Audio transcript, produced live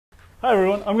Hi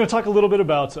everyone. I'm going to talk a little bit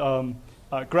about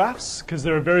graphs because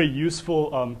they're a very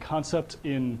useful concept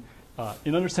in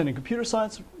understanding computer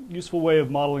science, useful way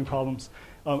of modeling problems,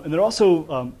 and they're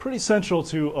also pretty central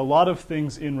to a lot of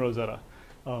things in Rosetta.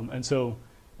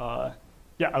 Yeah,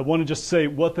 I want to just say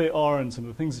what they are and some of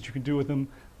the things that you can do with them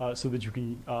so that you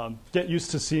can get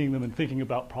used to seeing them and thinking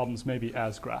about problems maybe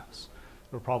as graphs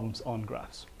or problems on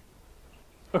graphs.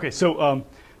 Okay, so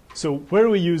where do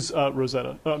we use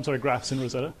graphs in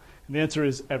Rosetta? And the answer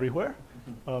is everywhere.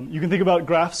 You can think about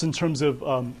graphs in terms of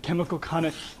the chemical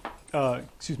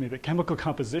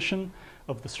composition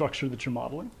of the structure that you're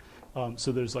modeling.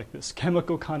 So there's like this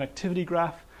chemical connectivity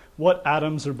graph, what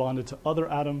atoms are bonded to other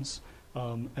atoms,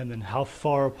 and then how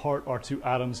far apart are two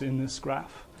atoms in this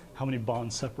graph, how many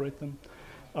bonds separate them.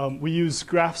 We use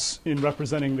graphs in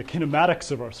representing the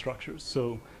kinematics of our structures.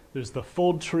 So there's the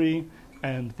fold tree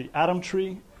and the atom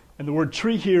tree. And the word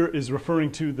tree here is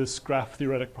referring to this graph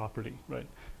theoretic property, right?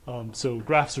 So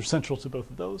graphs are central to both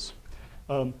of those.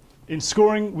 In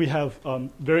scoring, we have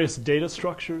various data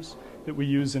structures that we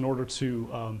use in order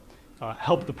to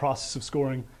help the process of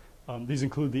scoring. These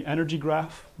include the energy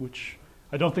graph, which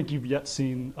I don't think you've yet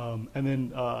seen, and then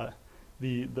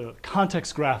the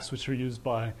context graphs, which are used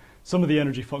by some of the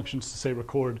energy functions to, say,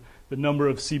 record the number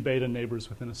of C beta neighbors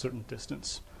within a certain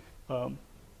distance.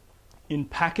 In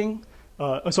packing,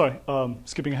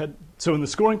 skipping ahead. So in the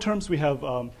scoring terms, we have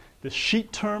the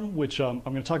sheet term, which I'm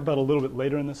going to talk about a little bit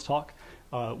later in this talk,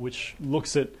 which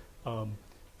looks at,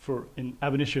 in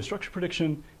ab initio structure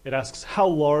prediction, it asks how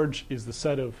large is the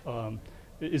set of,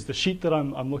 is the sheet that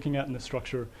I'm looking at in the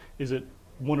structure, is it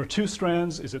one or two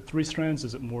strands, is it three strands,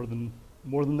 is it more than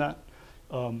that?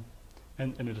 And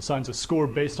it assigns a score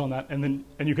based on that, and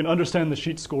you can understand the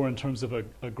sheet score in terms of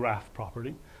a graph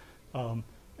property.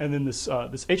 And then this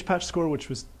H-patch score, which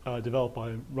was developed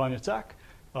by Rania Zak,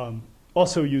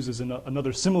 also uses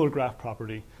another similar graph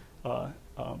property that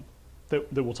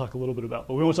we'll talk a little bit about.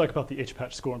 But we won't talk about the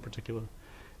H-patch score in particular.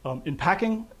 In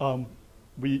packing,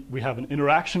 we have an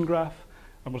interaction graph.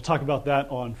 I'm going to talk about that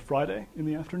on Friday in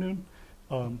the afternoon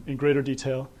in greater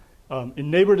detail.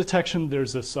 In neighbor detection,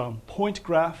 there's this point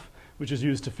graph, which is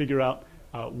used to figure out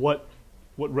what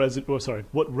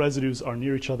residues are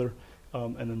near each other.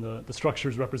 And then the structure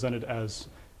is represented as,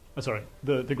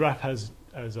 the graph has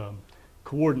as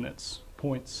coordinates,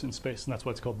 points in space, and that's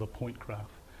why it's called the point graph.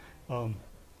 In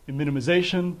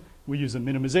minimization, we use a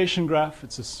minimization graph.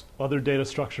 It's this other data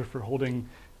structure for holding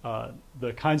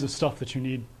the kinds of stuff that you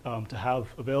need to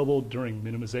have available during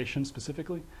minimization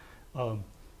specifically.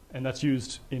 And that's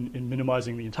used in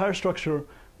minimizing the entire structure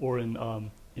or in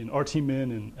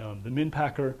RT-min and the min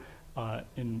packer.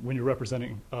 When you're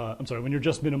representing, when you're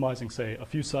just minimizing, say, a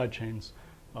few side chains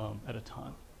at a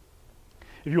time.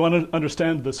 If you want to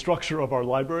understand the structure of our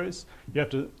libraries, you have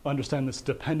to understand this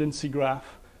dependency graph.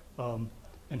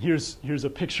 And here's a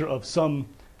picture of some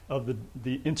of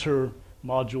the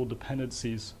inter-module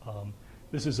dependencies.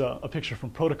 This is a picture from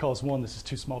Protocols 1. This is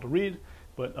too small to read,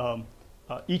 but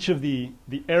each of the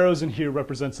arrows in here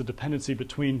represents a dependency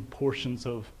between portions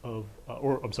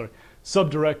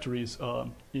subdirectories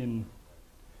in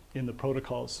the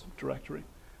protocols directory.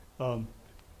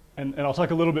 And I'll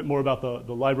talk a little bit more about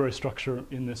the library structure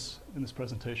in this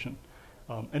presentation.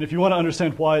 And if you want to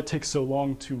understand why it takes so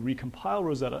long to recompile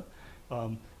Rosetta,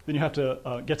 then you have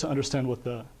to get to understand what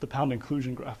the pound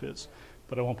inclusion graph is.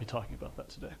 But I won't be talking about that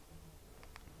today.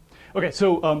 Okay,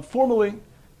 so formally,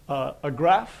 a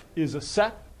graph is a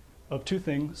set of two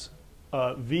things,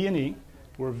 V and E,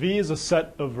 where V is a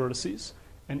set of vertices,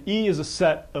 and E is a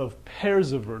set of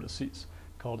pairs of vertices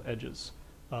called edges.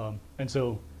 And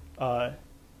so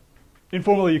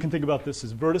informally, you can think about this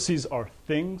as vertices are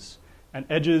things, and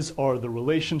edges are the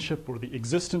relationship or the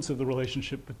existence of the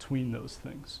relationship between those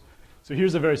things. So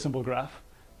here's a very simple graph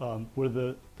where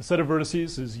the set of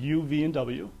vertices is U, V, and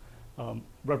W,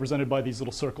 represented by these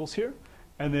little circles here.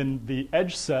 And then the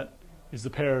edge set is the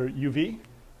pair UV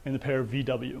and the pair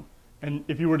VW. And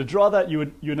if you were to draw that,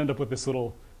 you'd end up with this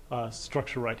little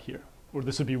structure right here, or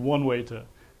this would be one way to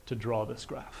draw this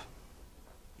graph.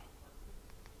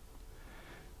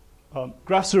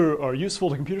 Graphs are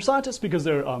useful to computer scientists because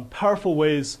they're powerful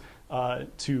ways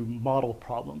to model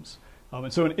problems.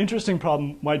 And so an interesting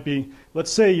problem might be,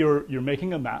 let's say you're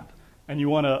making a map and you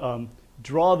want to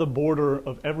draw the border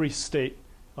of every state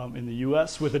in the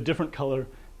US with a different color,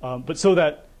 but so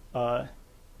that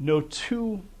no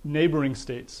two neighboring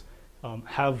states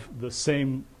have the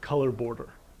same color border,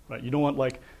 right? You don't want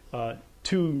like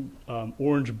two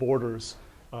orange borders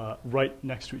right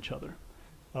next to each other.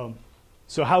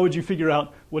 So how would you figure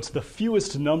out what's the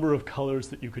fewest number of colors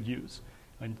that you could use?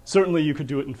 And certainly you could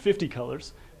do it in 50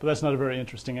 colors, but that's not a very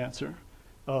interesting answer.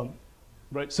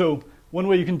 Right? So one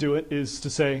way you can do it is to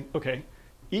say, okay,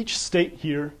 each state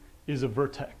here is a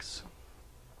vertex.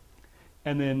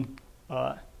 And then,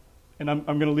 and I'm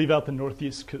going to leave out the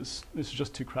northeast because this is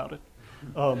just too crowded.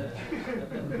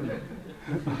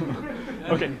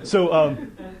 Okay, so,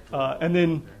 and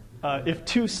then if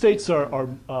two states are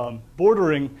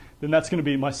bordering, then that's going to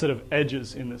be my set of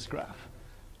edges in this graph,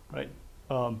 right?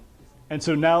 And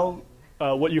so now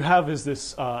what you have is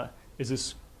this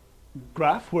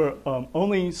graph where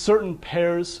only certain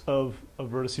pairs of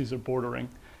vertices are bordering.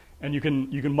 And you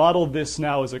can model this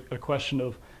now as a question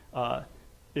of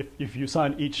if you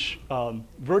assign each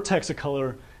vertex a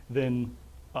color, then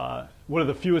what are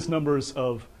the fewest numbers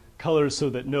of colors so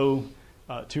that no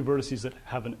two vertices that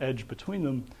have an edge between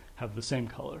them have the same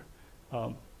color.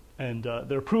 And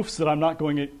there are proofs that I'm not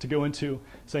going to go into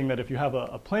saying that if you have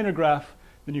a planar graph,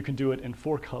 then you can do it in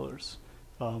 4 colors.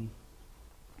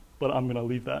 But I'm going to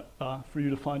leave that for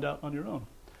you to find out on your own.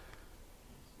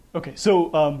 Okay,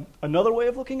 so another way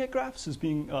of looking at graphs as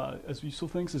being as useful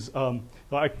things is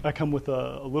I come with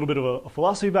a little bit of a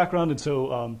philosophy background, and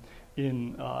so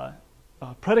in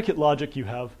predicate logic you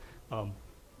have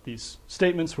these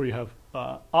statements where you have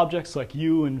objects like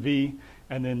u and v,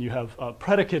 and then you have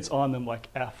predicates on them like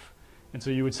f. And so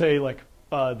you would say like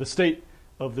the state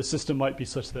of the system might be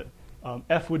such that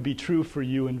f would be true for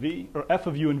u and v, or f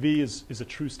of u and v is a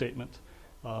true statement.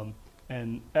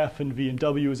 And f and v and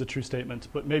w is a true statement,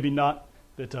 but maybe not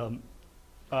that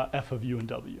f of u and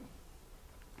w.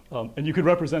 And you could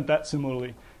represent that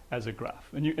similarly as a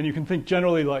graph. And you can think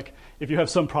generally like if you have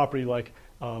some property like,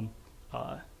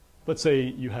 let's say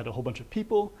you had a whole bunch of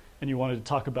people and you wanted to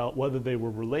talk about whether they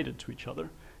were related to each other.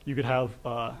 You could have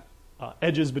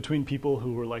edges between people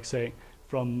who were like, say,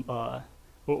 from,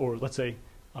 or let's say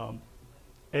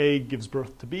A gives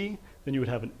birth to B, then you would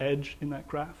have an edge in that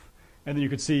graph. And then you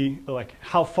could see like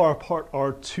how far apart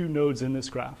are two nodes in this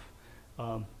graph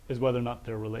is whether or not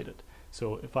they're related.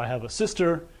 So if I have a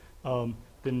sister,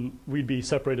 then we'd be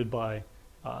separated by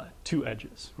 2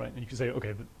 edges, right? And you can say,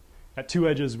 okay, at 2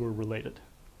 edges we're related.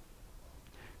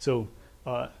 So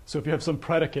if you have some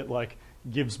predicate like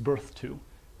gives birth to,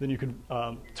 then you could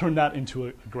turn that into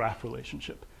a graph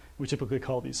relationship. We typically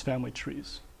call these family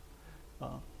trees.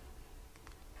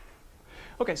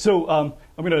 Okay, so I'm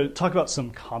going to talk about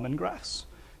some common graphs.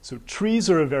 So trees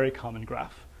are a very common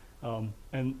graph,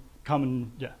 and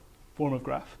common, form of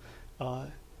graph.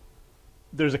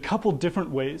 There's a couple different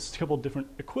ways, a couple different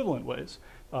equivalent ways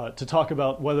to talk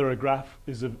about whether a graph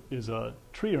is a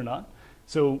tree or not.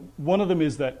 So one of them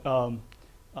is that,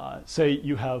 say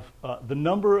you have the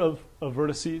number of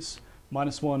vertices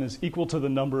minus 1 is equal to the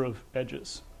number of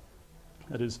edges.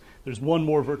 That is, there's one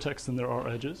more vertex than there are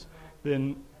edges.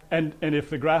 Then, and if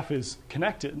the graph is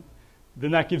connected,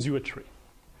 then that gives you a tree.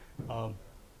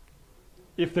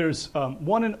 If there's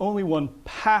one and only one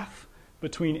path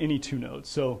between any 2 nodes,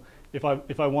 so if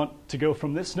I want to go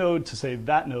from this node to, say,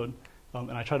 that node,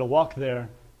 and I try to walk there,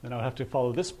 then I would have to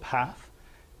follow this path.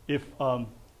 If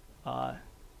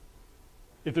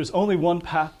there's only one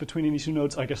path between any 2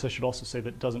 nodes, I guess I should also say that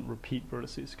it doesn't repeat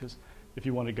vertices, because if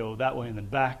you want to go that way and then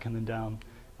back and then down,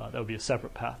 that would be a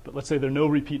separate path. But let's say there are no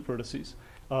repeat vertices.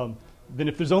 Then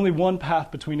if there's only one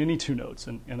path between any 2 nodes,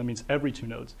 and that means every 2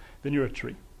 nodes, then you're a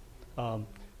tree.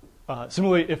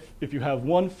 Similarly, if you have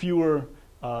one fewer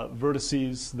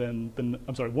vertices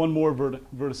one more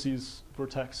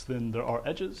vertex than there are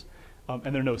edges, and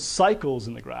there are no cycles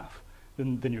in the graph,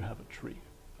 then you have a tree.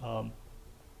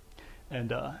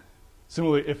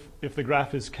 Similarly, if the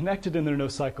graph is connected and there are no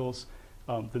cycles,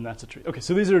 then that's a tree. Okay,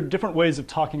 so these are different ways of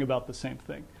talking about the same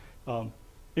thing.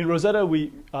 In Rosetta,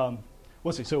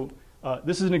 let's see, so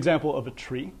this is an example of a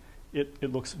tree.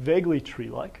 It looks vaguely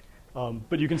tree-like,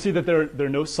 but you can see that there are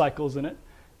no cycles in it,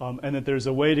 and that there's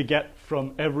a way to get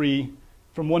from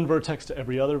one vertex to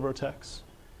every other vertex.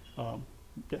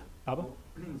 Yeah, Abba?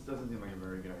 This doesn't seem like a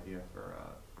very good idea for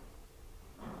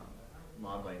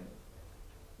modeling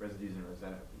residues in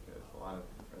Rosetta, because a lot of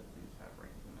residues have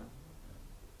rings in them.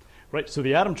 Right, so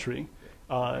the atom tree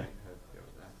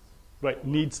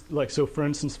needs, so for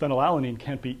instance, phenylalanine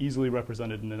can't be easily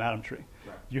represented in an atom tree.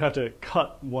 Right. You have to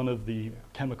cut one of the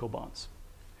chemical bonds.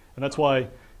 And that's why,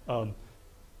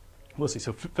 let's see,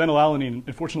 so phenylalanine,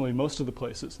 unfortunately, most of the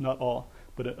places, not all,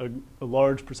 but a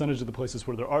large percentage of the places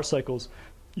where there are cycles,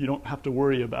 you don't have to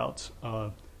worry about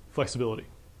flexibility.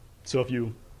 So if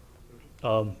you,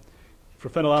 for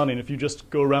phenylalanine, if you just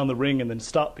go around the ring and then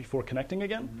stop before connecting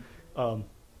again,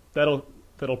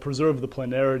 that'll preserve the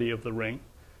planarity of the ring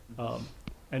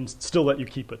and still let you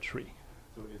keep a tree.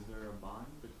 So is there a bond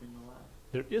between the last?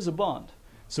 There is a bond.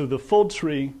 So the fold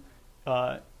tree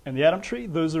and the atom tree,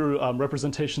 those are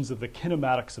representations of the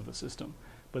kinematics of the system,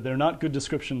 but they're not good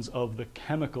descriptions of the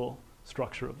chemical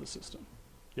structure of the system.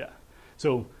 Yeah.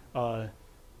 So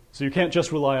so you can't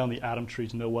just rely on the atom tree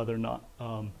to know whether or not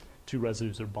two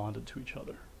residues are bonded to each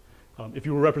other. If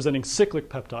you were representing cyclic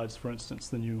peptides, for instance,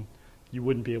 then you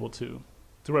wouldn't be able to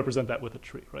represent that with a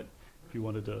tree, right? If you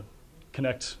wanted to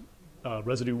connect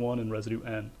residue 1 and residue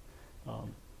N.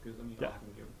 Because yeah. often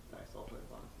give disulfide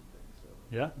bonds and things. So.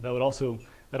 Yeah, that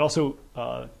also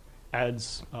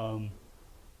adds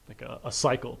like a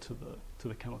cycle to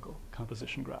the chemical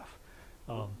composition graph.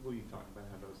 Will you talk about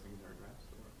how those things are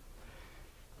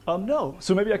addressed? No,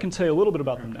 so maybe I can tell you a little bit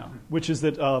about them now, which is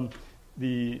that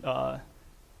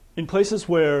in places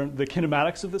where the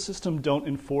kinematics of the system don't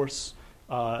enforce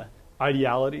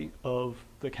ideality of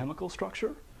the chemical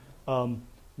structure,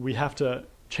 we have to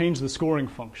change the scoring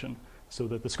function so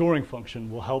that the scoring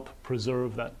function will help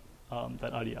preserve that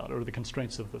ideality or the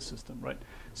constraints of the system, right?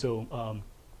 So,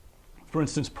 for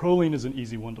instance, proline is an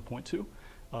easy one to point to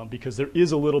because there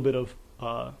is a little bit of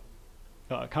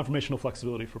conformational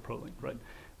flexibility for proline, right?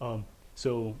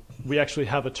 So we actually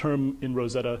have a term in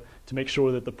Rosetta to make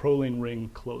sure that the proline ring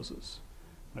closes,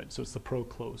 right? So it's the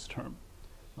pro-close term.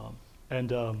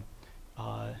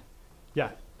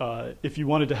 If you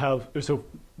wanted to have,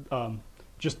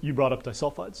 just you brought up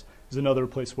disulfides, is another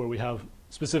place where we have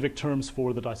specific terms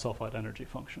for the disulfide energy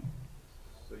function.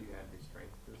 So you add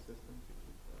restraints to the system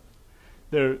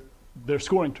to keep They're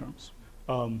scoring terms.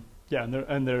 And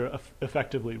they're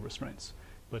effectively restraints.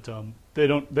 But they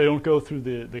don't go through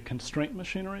the constraint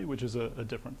machinery, which is a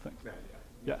different thing. Yeah.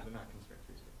 Yeah. They're not constraint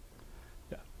restraints.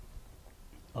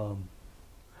 Yeah.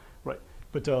 Right.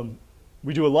 But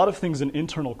we do a lot of things in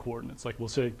internal coordinates. Like we'll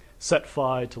say set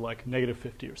phi to like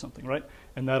 -50 or something, right?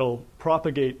 And that'll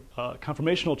propagate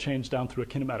conformational change down through a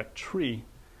kinematic tree.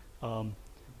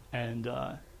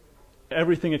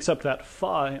 Everything except that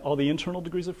phi, all the internal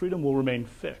degrees of freedom, will remain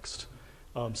fixed.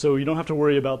 So you don't have to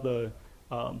worry about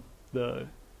the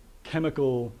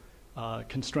chemical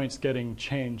constraints getting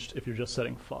changed if you're just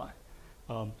setting phi.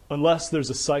 Unless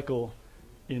there's a cycle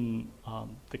in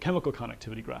the chemical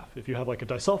connectivity graph. If you have like a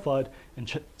disulfide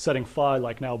and setting phi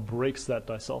like now breaks that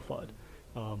disulfide,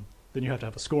 then you have to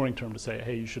have a scoring term to say,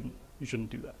 hey, you shouldn't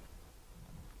do that.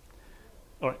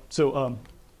 All right, so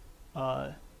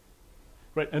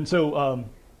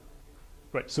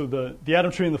so the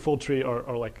atom tree and the fold tree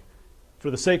are like for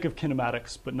the sake of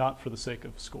kinematics, but not for the sake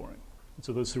of scoring. And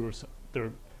so those two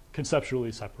they're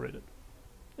conceptually separated.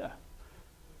 Yeah.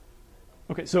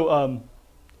 Okay, so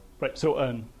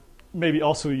maybe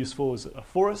also useful as a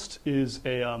forest is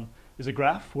a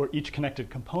graph where each connected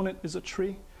component is a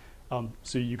tree.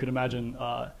 So you could imagine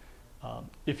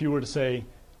if you were to say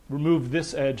remove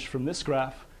this edge from this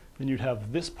graph, then you'd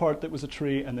have this part that was a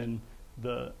tree and then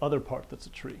the other part that's a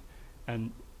tree.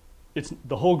 And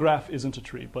the whole graph isn't a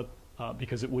tree, but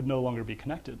because it would no longer be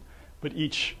connected. But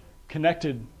each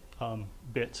connected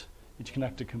bit, each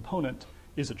connected component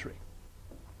is a tree.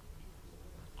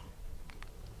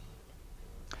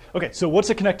 Okay, so what's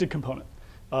a connected component?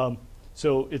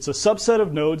 So it's a subset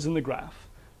of nodes in the graph.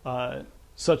 Call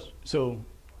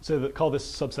this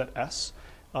subset S,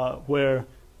 where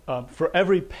for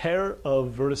every pair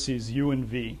of vertices U and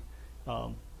V,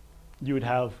 you would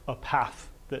have a path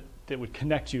that would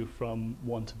connect you from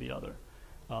one to the other.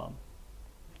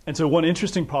 And so one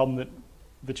interesting problem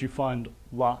that you find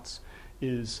lots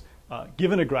is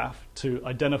given a graph to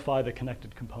identify the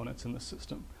connected components in the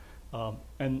system.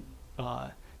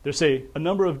 There's a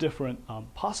number of different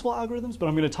possible algorithms, but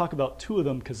I'm going to talk about two of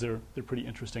them because they're pretty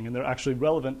interesting and they're actually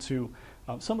relevant to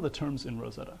some of the terms in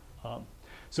Rosetta.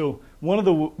 So one of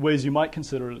the ways you might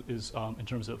consider is in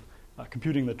terms of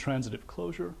computing the transitive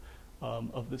closure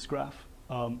of this graph.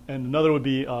 And another would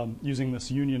be using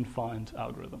this union find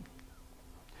algorithm.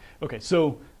 Okay,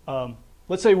 so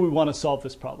let's say we want to solve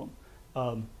this problem.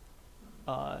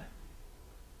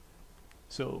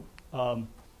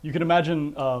 You can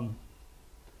imagine,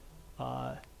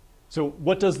 so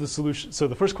what does the solution, so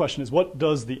the first question is what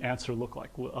does the answer look like?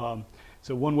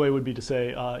 So one way would be to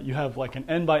say you have like an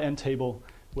n by n table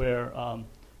where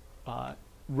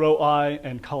row I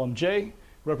and column j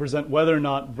represent whether or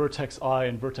not vertex I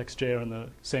and vertex j are in the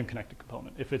same connected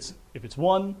component. If it's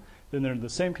 1, then they're in the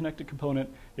same connected component.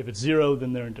 If it's 0,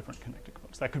 then they're in different connected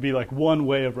components. That could be like one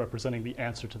way of representing the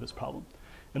answer to this problem.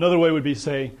 Another way would be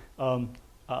say,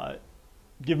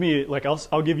 give me, like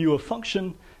I'll give you a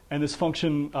function, and this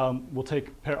function will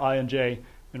take pair I and j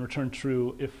and return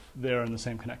true if they're in the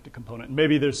same connected component. And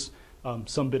maybe there's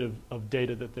some bit of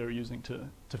data that they're using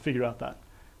to figure out that.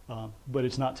 but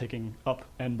it's not taking up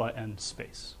n by n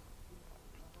space.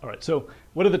 All right, so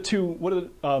what are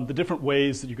the different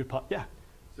ways that you could yeah?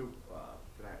 So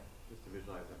could I, just to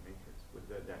visualize that matrix, would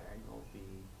the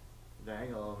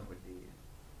diagonal element would be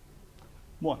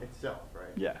 1 itself, right?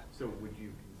 Yeah. So would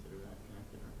you consider that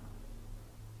connected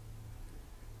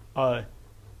or not?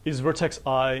 Is vertex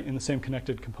I in the same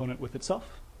connected component with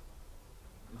itself?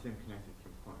 The same connected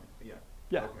component, yeah.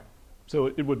 Yeah. Okay. So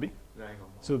it would be. Diagonal.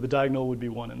 So the diagonal would be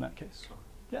 1 in that case. Oh.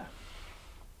 Yeah.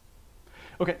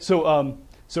 Okay, so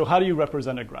so how do you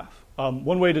represent a graph?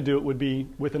 One way to do it would be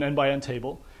with an n by n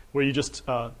table, where you just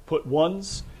put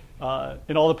 1s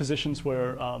in all the positions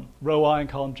where row I and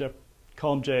column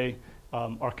J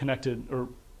are connected, or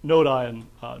node I and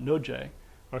node J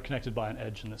are connected by an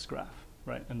edge in this graph,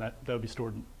 right? And that would be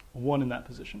stored 1 in that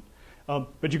position.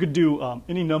 But you could do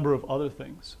any number of other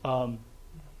things.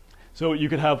 So you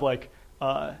could have like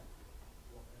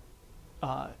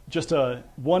just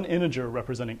one integer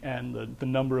representing n, the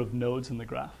number of nodes in the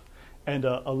graph, and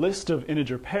a list of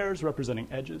integer pairs representing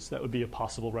edges. That would be a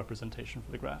possible representation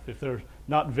for the graph. If there are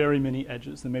not very many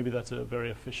edges, then maybe that's a very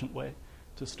efficient way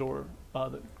to store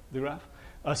the graph.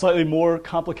 A slightly more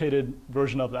complicated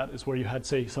version of that is where you had,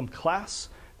 say, some class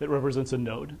that represents a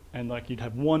node, and like you'd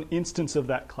have one instance of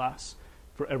that class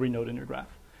for every node in your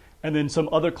graph, and then some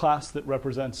other class that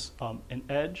represents an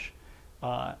edge,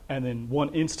 and then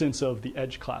one instance of the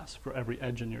edge class for every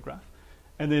edge in your graph.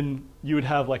 And then you would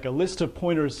have like a list of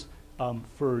pointers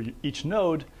for each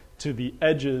node to the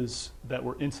edges that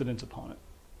were incident upon it,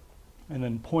 and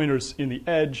then pointers in the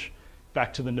edge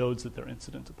back to the nodes that they're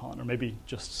incident upon, or maybe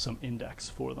just some index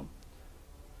for them.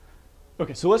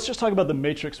 Okay, so let's just talk about the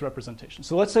matrix representation.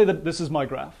 So let's say that this is my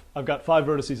graph. I've got 5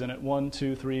 vertices in it, 1,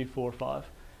 2, 3, 4,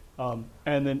 5.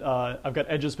 And then I've got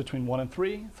edges between 1 and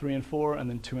 3, 3 and 4, and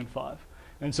then 2 and 5.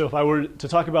 And so if I were to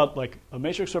talk about like a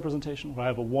matrix representation where I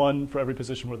have a 1 for every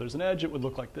position where there's an edge, it would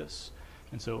look like this.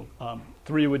 And so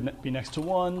 3 would be next to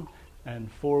 1,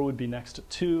 and 4 would be next to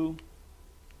 2,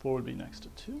 4 would be next to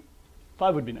 2,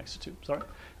 5 would be next to 2, sorry.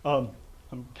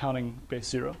 I'm counting base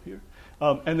 0 here.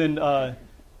 And then,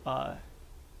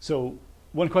 so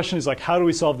one question is like, how do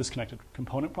we solve this connected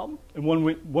component problem? And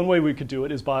one way we could do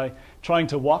it is by trying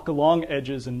to walk along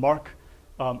edges and mark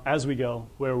as we go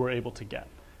where we're able to get.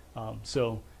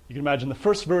 So you can imagine the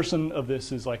first version of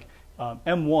this is like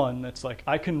M1, that's like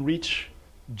I can reach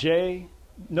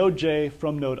node J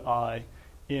from node I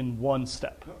in 1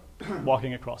 step,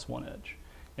 walking across one edge.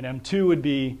 And M2 would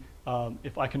be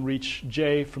if I can reach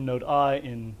J from node I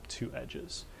in 2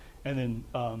 edges. And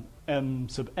then M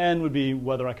sub n would be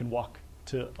whether I can walk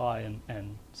to I in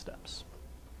n steps.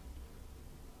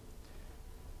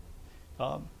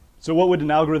 So what would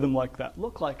an algorithm like that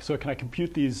look like? So can I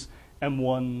compute these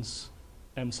M1s,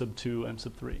 M sub 2, M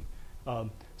sub 3?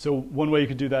 So one way you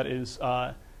could do that is,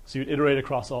 so you'd iterate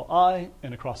across all I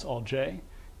and across all J,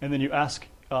 and then you ask,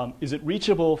 is it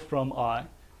reachable from I?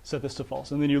 Set this to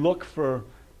false. And then you look for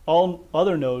all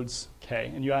other nodes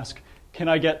K, and you ask, can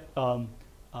I get,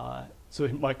 so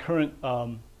my current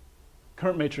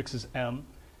matrix is M,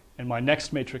 and my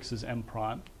next matrix is M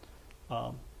prime.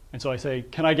 And so I say,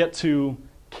 can I get to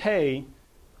K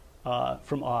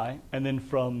from I, and then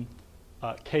from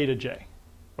K to J?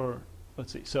 Or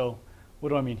let's see, so what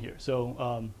do I mean here?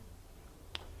 So,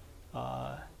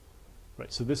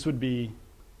 right, so this would be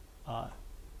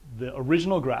the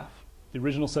original graph, the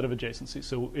original set of adjacencies.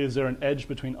 So is there an edge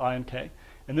between I and K?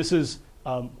 And this is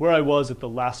where I was at the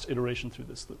last iteration through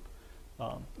this loop.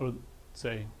 Or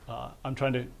say, I'm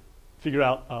trying to figure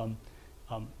out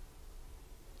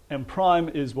M prime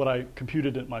is what I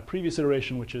computed at my previous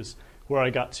iteration, which is where I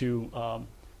got to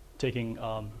taking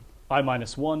I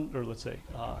minus 1, or let's say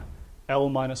L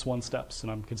minus 1 steps,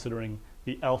 and I'm considering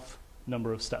the Lth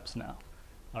number of steps now.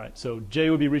 All right, so J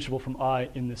would be reachable from I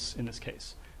in this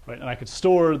case, right? And I could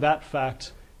store that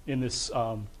fact in this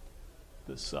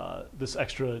this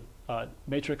extra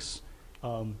matrix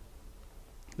that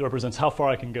represents how far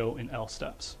I can go in L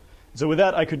steps. So with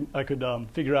that, I could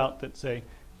figure out that, say,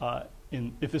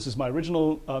 if this is my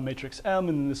original matrix M,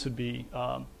 and then this would be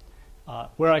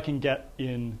where I can get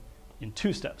in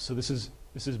 2 steps. So this is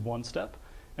 1 step,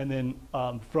 and then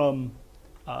from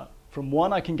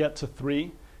 1 I can get to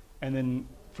 3, and then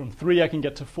from 3 I can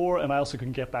get to 4, and I also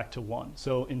can get back to 1.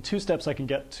 So in 2 steps I can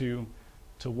get to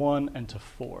 1 and to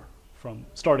 4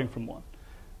 starting from 1,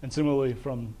 and similarly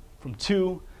from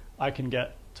 2 I can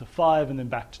get to 5 and then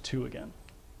back to 2 again.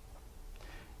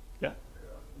 Yeah.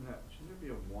 Shouldn't there be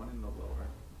a 1 in the lower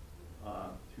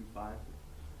 2, 5?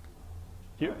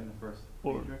 Here? In the first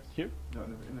or matrix? Here? No,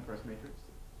 in the first matrix.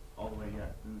 All the way, yeah.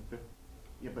 In the 5th.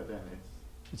 Yeah, but then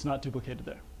it's not duplicated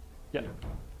there. Yeah.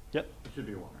 Yep. It should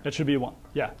be 1, right? That should be a 1.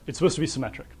 Yeah, it's supposed to be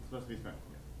symmetric. It's supposed to be symmetric.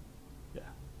 Yeah.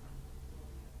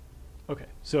 Okay,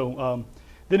 so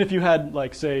then if you had,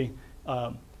 like, say,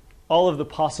 all of the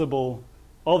possible,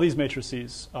 all these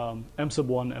matrices, m sub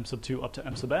 1, m sub 2, up to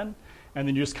m sub n, and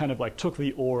then you just kind of like took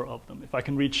the OR of them. If I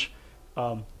can reach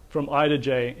from I to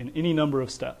j in any number of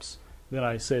steps, then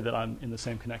I say that I'm in the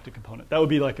same connected component. That would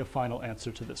be like a final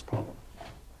answer to this problem.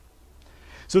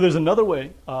 So there's another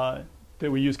way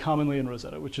that we use commonly in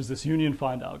Rosetta, which is this union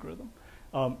find algorithm,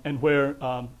 and where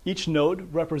each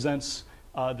node represents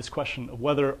this question of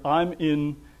whether I'm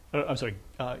in,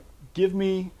 give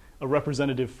me a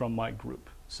representative from my group.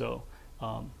 So,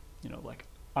 you know, like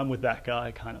I'm with that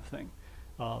guy kind of thing.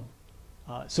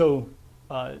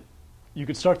 You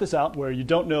could start this out where you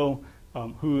don't know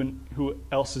who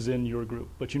else is in your group,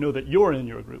 but you know that you're in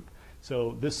your group.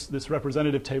 So this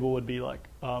representative table would be like,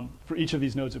 for each of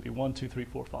these nodes, it would be 1, 2, 3,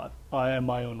 4, 5. I am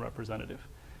my own representative.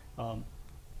 And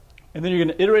then you're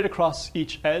going to iterate across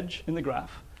each edge in the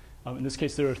graph. In this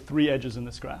case, there are 3 edges in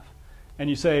this graph. And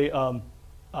you say,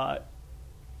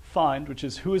 find, which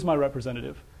is who is my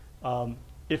representative.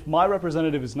 If my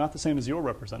representative is not the same as your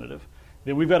representative,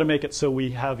 then we've got to make it so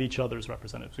we have each other's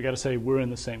representatives. We've got to say we're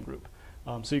in the same group.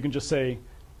 So you can just say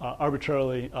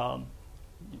arbitrarily,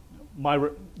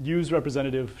 U's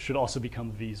representative should also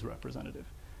become V's representative.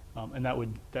 And that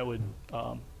would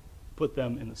put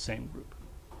them in the same group.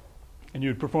 And you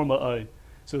would perform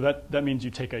so that means you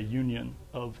take a union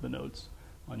of the nodes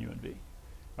on U and V.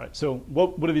 All right, so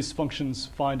what do these functions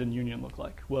find and union look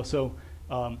like? Well, so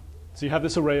you have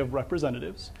this array of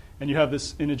representatives, and you have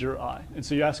this integer I. And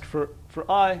so you ask for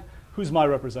I, who's my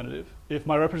representative? If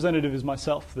my representative is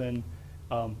myself, then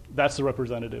that's the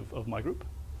representative of my group.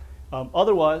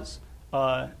 Otherwise,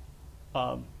 find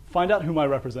out who my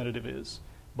representative is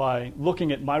by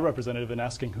looking at my representative and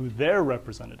asking who their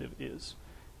representative is.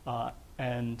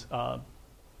 And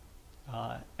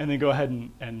then go ahead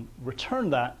and return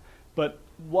that. But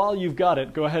while you've got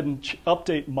it, go ahead and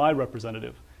update my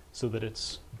representative so that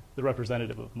it's the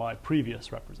representative of my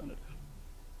previous representative.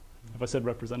 Have I said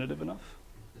representative enough?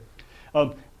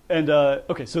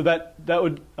 Okay, so that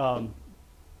would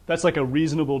that's like a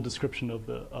reasonable description of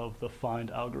the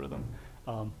find algorithm.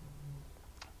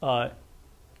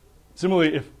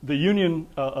 Similarly, if the union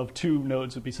of 2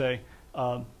 nodes would be, say,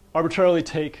 arbitrarily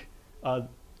take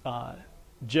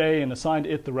J and assign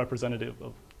it the representative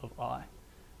of I.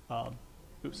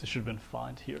 Oops, it should have been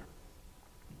find here.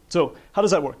 So how does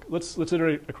that work? Let's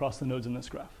iterate across the nodes in this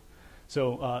graph.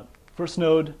 So first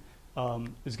node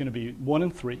is going to be 1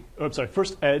 and 3. Or I'm sorry,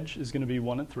 first edge is going to be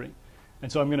 1 and 3.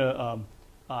 And so I'm going to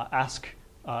ask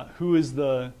who is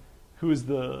the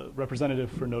representative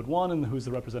for node 1 and who is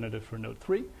the representative for node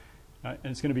 3. And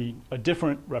it's going to be a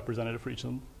different representative for each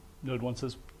of them. Node 1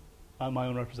 says, I'm my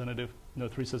own representative.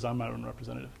 Node 3 says, I'm my own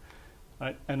representative.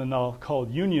 Right? And then I'll call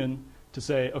union to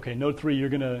say, OK, node 3, you're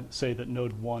going to say that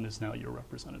node 1 is now your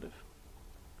representative.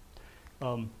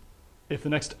 If the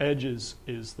next edge is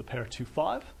the pair 2,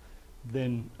 5,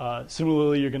 then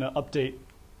similarly, you're going to update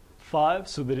 5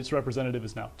 so that its representative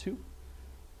is now 2.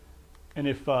 And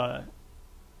if the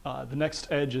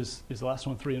next edge is the last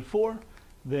one, 3 and 4,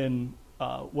 then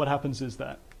what happens is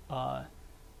that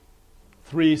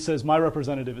 3 says my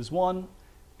representative is 1,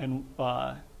 and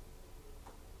right,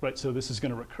 so this is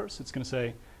going to recurse. It's going to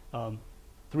say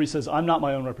 3 says I'm not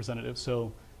my own representative,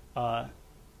 so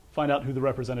find out who the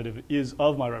representative is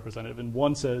of my representative. And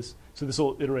 1 says, so this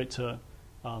will iterate to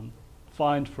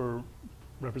find for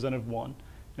representative 1,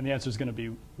 and the answer is going to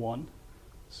be 1,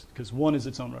 because 1 is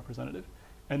its own representative.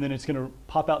 And then it's going to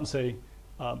pop out and say,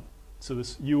 so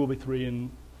this U will be 3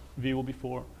 and V will be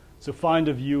 4. So find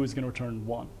of U is going to return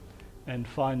 1. And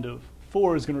find of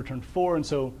 4 is going to return 4, and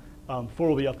so 4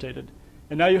 will be updated.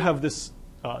 And now you have this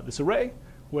array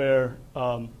where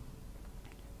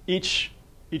each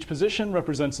position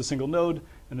represents a single node,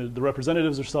 and the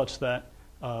representatives are such that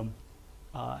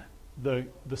the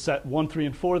set 1, 3,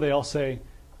 and 4, they all say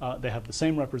they have the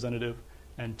same representative,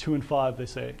 and 2 and 5,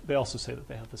 they also say that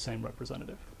they have the same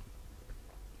representative.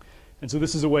 And so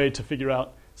this is a way to figure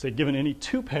out, say, given any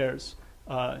 2 pairs,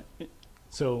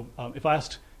 if I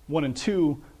asked 1 and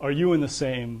 2, are you in the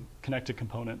same connected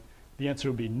component? The answer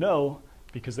would be no,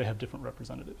 because they have different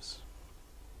representatives.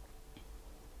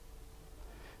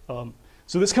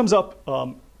 So this comes up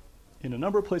in a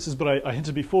number of places, but I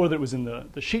hinted before that it was in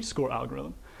the sheet score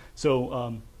algorithm.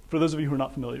 So for those of you who are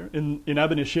not familiar, in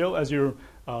ab initio, as you're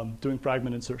doing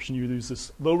fragment insertion, you use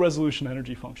this low resolution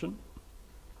energy function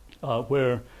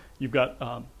where you've got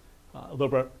a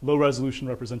low resolution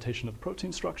representation of the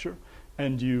protein structure,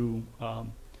 and you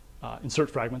insert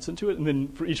fragments into it. And then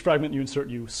for each fragment you insert,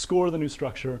 you score the new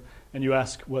structure, and you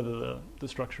ask whether the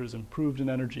structure has improved in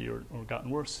energy or gotten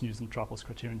worse, and use the metropolis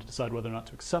criterion to decide whether or not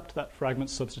to accept that fragment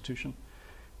substitution.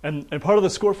 And part of the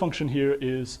score function here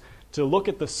is to look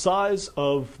at the size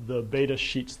of the beta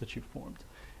sheets that you formed.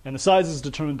 And the size is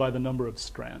determined by the number of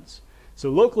strands.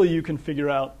 So locally you can figure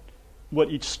out what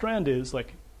each strand is,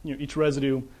 like each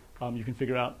residue. You can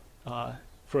figure out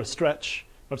for a stretch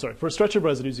of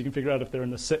residues, you can figure out if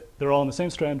they're all in the same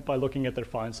strand by looking at their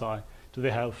phi and psi. Do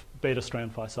they have beta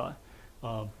strand phi psi?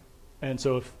 And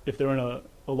so if they're in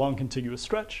a long contiguous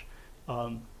stretch,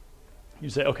 you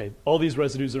say, okay, all these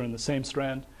residues are in the same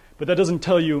strand, but that doesn't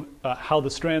tell you how the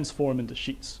strands form into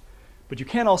sheets. But you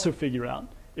can also figure out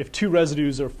if two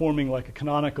residues are forming like a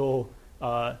canonical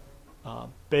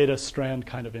beta strand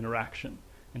kind of interaction.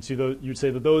 And so you'd say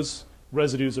that those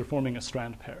residues are forming a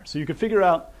strand pair. So you could figure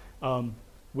out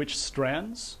which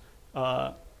strands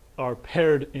are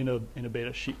paired in a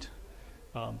beta sheet.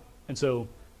 And so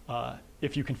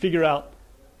if you can figure out,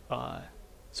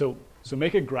 so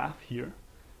make a graph here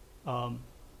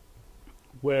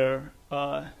where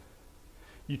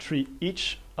you treat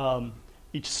each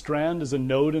strand as a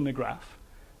node in the graph,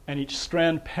 and each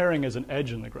strand pairing as an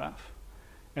edge in the graph.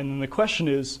 And then the question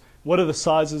is, what are the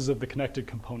sizes of the connected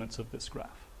components of this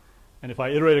graph? And if I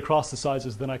iterate across the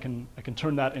sizes, then I can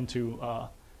turn that into a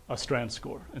strand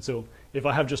score. And so if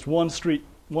I have just one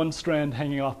strand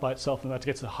hanging off by itself, then that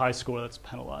gets a high score, that's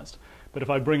penalized. But if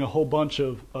I bring a whole bunch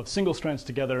of single strands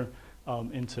together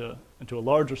into a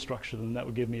larger structure, then that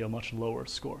would give me a much lower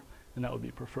score, and that would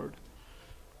be preferred.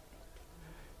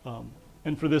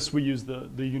 And for this, we use the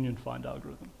union find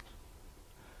algorithm.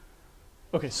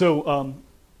 Okay, so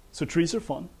trees are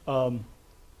fun. And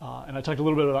I talked a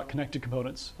little bit about connected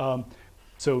components.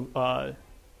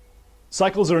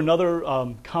 Cycles are another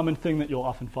common thing that you'll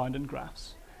often find in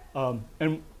graphs.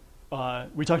 And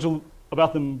we talked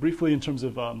about them briefly in terms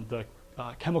of the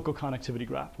chemical connectivity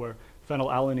graph, where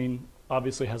phenylalanine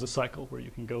obviously has a cycle where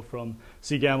you can go from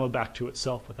C gamma back to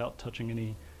itself without touching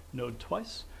any node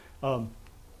twice. So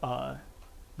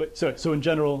in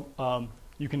general,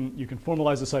 you can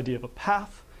formalize this idea of a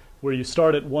path where you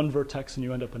start at one vertex and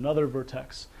you end up another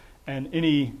vertex. And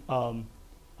any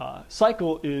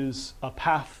cycle is a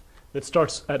path that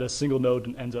starts at a single node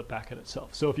and ends up back at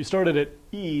itself. So if you started at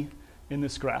E in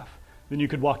this graph, then you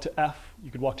could walk to F,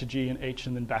 you could walk to G and H,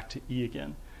 and then back to E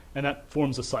again. And that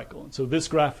forms a cycle. And so this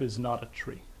graph is not a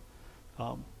tree.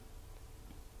 All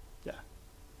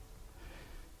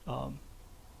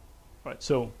right,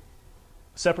 so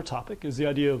a separate topic is the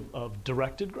idea of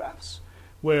directed graphs,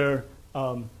 where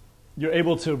you're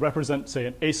able to represent, say,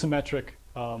 an asymmetric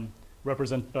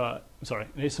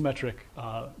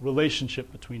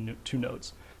relationship between two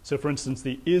nodes. So, for instance,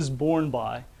 the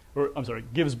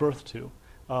gives birth to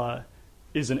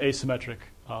is an asymmetric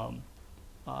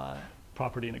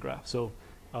property in a graph. So,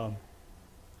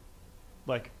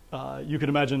 you could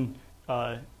imagine,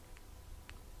 well,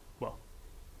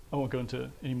 I won't go into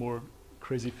any more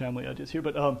crazy family ideas here,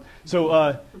 but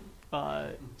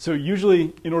so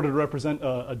usually, in order to represent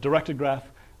a directed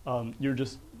graph, you're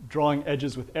just drawing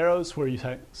edges with arrows where you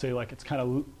say like it's kind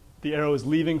of the arrow is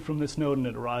leaving from this node and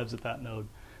it arrives at that node.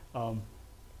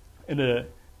 In a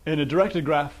directed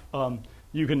graph,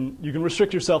 you can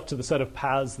restrict yourself to the set of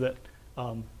paths that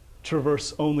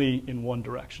traverse only in one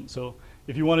direction. So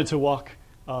if you wanted to walk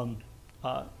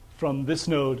from this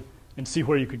node and see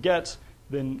where you could get,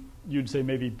 then you'd say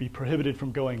maybe be prohibited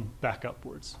from going back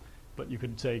upwards. But you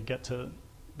could say get to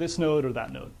this node or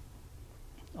that node.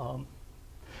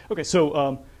 Okay,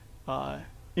 so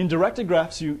in directed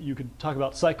graphs, you could talk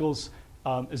about cycles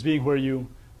as being where you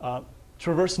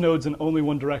traverse nodes in only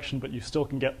one direction, but you still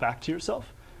can get back to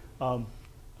yourself.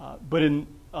 But in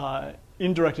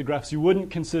indirected graphs, you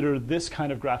wouldn't consider this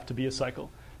kind of graph to be a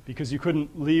cycle, because you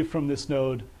couldn't leave from this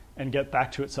node and get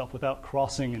back to itself without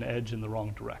crossing an edge in the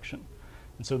wrong direction.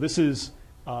 And so this is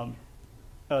a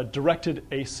directed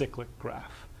acyclic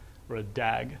graph, or a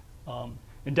DAG.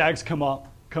 And DAGs come up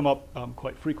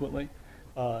quite frequently.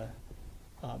 So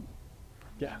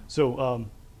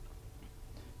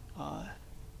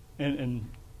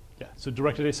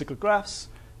directed acyclic graphs,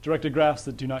 directed graphs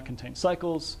that do not contain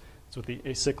cycles. That's what the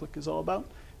acyclic is all about.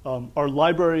 Our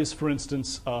libraries, for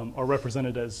instance, are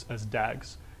represented as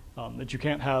DAGs. That you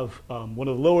can't have one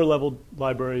of the lower level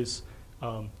libraries.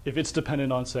 If it's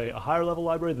dependent on, say, a higher level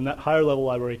library, then that higher level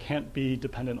library can't be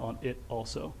dependent on it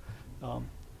also.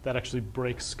 That actually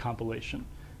breaks compilation.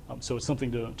 So it's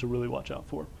something to really watch out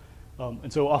for.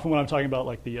 And so often when I'm talking about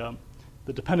like the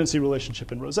dependency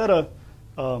relationship in Rosetta,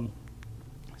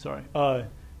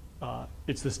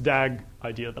 it's this DAG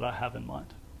idea that I have in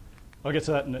mind. I'll get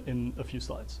to that in a few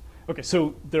slides. Okay,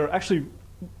 so there are actually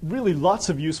really lots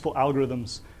of useful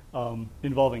algorithms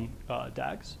involving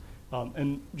DAGs.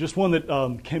 And just one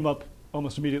that came up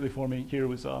almost immediately for me here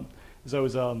was as I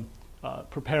was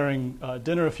preparing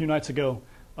dinner a few nights ago,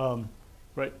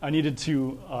 right, I needed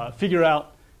to figure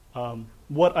out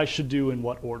what I should do in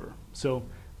what order. So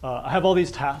I have all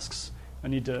these tasks.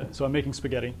 So I'm making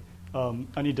spaghetti.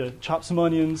 I need to chop some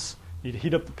onions, need to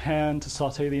heat up the pan to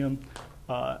saute them.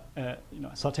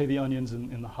 Saute the onions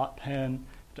in the hot pan,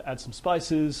 to add some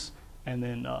spices, and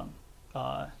then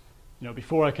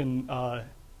before I can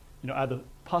add the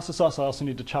pasta sauce, I also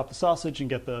need to chop the sausage and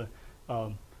get the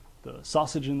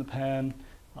sausage in the pan.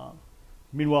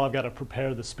 Meanwhile, I've got to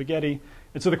prepare the spaghetti.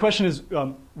 And so the question is,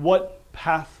 what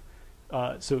path?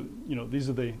 These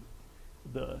are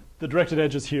the directed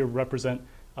edges here represent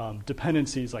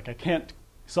dependencies. Like I can't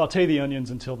saute the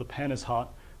onions until the pan is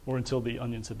hot or until the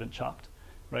onions have been chopped.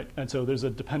 Right? And so there's a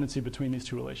dependency between these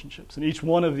two relationships. And each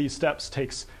one of these steps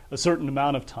takes a certain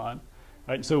amount of time.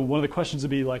 Right? So one of the questions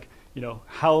would be like,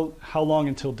 how long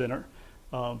until dinner?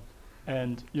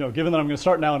 And given that I'm going to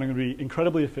start now and I'm going to be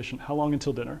incredibly efficient, how long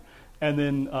until dinner? And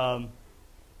then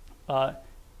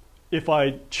if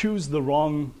I choose the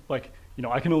wrong, I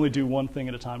can only do one thing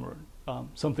at a time, or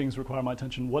some things require my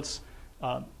attention. What's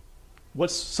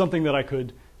something that I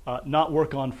could not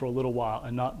work on for a little while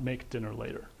and not make dinner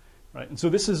later? Right, and so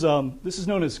this is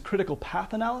known as critical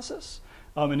path analysis,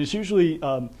 and it's usually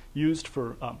used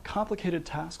for complicated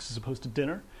tasks as opposed to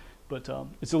dinner, but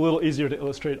it's a little easier to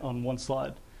illustrate on one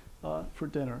slide for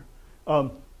dinner.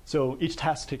 So each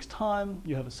task takes time.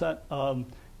 You have a set,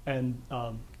 and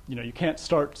you can't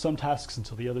start some tasks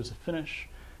until the others have finished.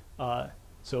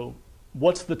 So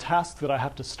what's the task that I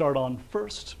have to start on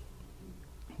first?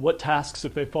 What tasks,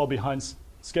 if they fall behind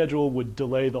schedule, would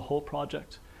delay the whole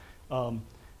project?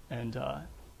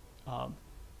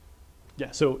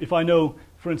 So if I know,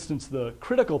 for instance, the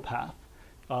critical path,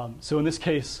 so in this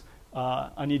case,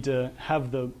 I need to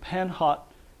have the pan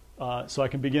hot so I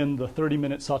can begin the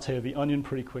 30-minute saute of the onion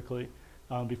pretty quickly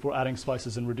before adding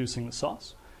spices and reducing the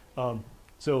sauce.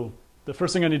 So the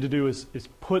first thing I need to do is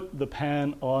put the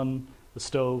pan on the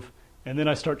stove, and then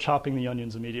I start chopping the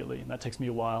onions immediately, and that takes me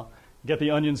a while. Get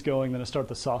the onions going, then I start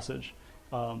the sausage,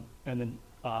 and then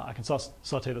I can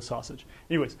saute the sausage.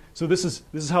 Anyways, so this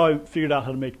is how I figured out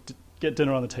how to get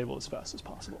dinner on the table as fast as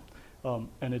possible,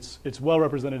 and it's well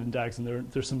represented in DAGs,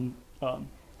 and there's some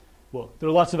there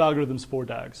are lots of algorithms for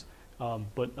DAGs,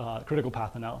 but critical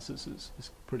path analysis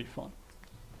is pretty fun.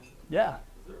 Yeah.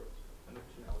 Is there an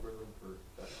efficient algorithm for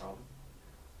that problem?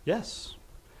 Yes.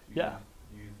 Yeah.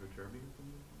 Do you use Viterbi or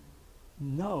something?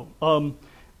 No.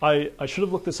 I should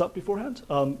have looked this up beforehand.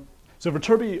 So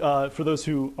Viterbi, for those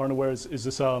who aren't aware, is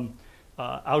this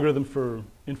algorithm for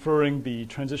inferring the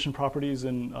transition properties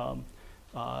in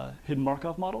hidden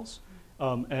Markov models,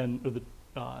 or the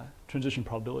transition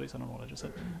probabilities. I don't know what I just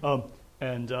said.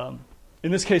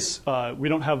 In this case, we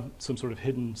don't have some sort of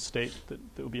hidden state that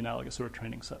would be analogous or a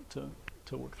training set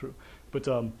to work through. But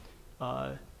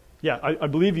I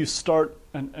believe you start,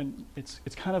 and it's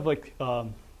kind of like,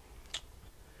 I'm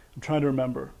trying to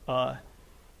remember,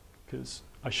 because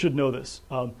I should know this,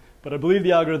 but I believe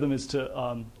the algorithm is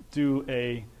to do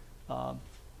a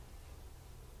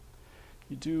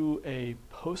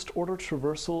post-order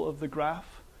traversal of the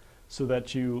graph, so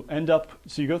that you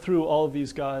you go through all of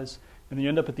these guys, and then you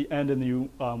end up at the end, and you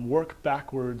work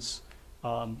backwards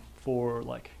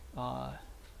for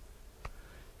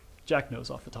Jack knows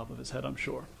off the top of his head, I'm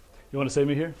sure. You want to save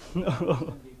me here?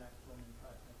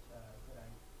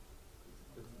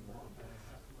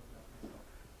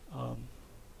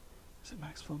 Is it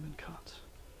max flow min cut?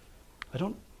 I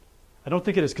don't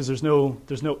think it is, because there's no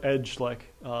edge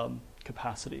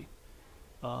capacity.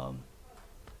 Or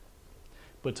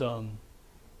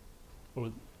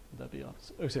would that be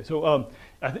opposite? Okay, so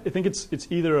I think it's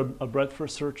either a breadth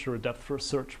first search or a depth first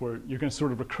search, where you're going to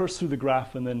sort of recurse through the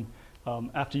graph, and then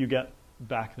after you get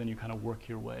back, then you kind of work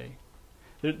your way.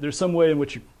 There's some way in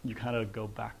which you kind of go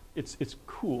back. It's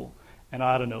cool, and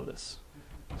I ought to know this.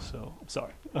 So I'm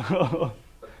sorry.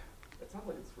 It sounds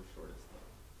like it's for shortest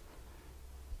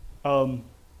though.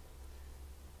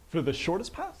 For the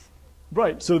shortest path?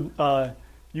 Right, so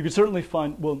you could certainly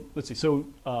find, well, let's see. So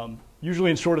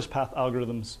usually in shortest path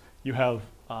algorithms, you have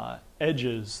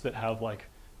edges that have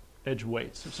edge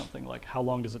weights or something, like how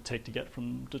long does it take to get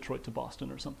from Detroit to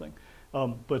Boston or something.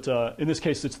 But in this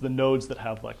case, it's the nodes that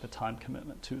have the time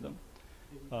commitment to them.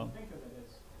 If you can think of it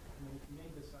as, if you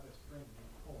made this out of string and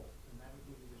pull, then that would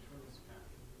give you the shortest path.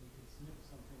 And then you could snip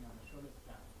something on the shortest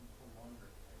path and pull longer.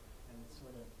 And so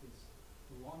of is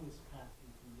the longest path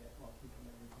you can get while keeping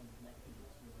everything connected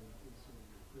is sort of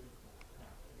your critical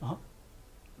path. Uh-huh.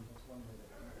 That's one way that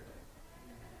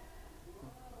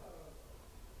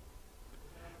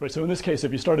Right, so in this case,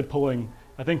 if you started pulling,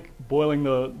 I think boiling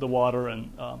the water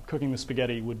and cooking the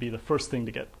spaghetti would be the first thing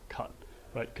to get cut,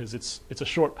 right? Because it's a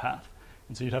short path.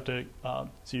 And so you'd have to,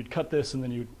 so you'd cut this and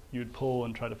then you'd pull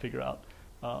and try to figure out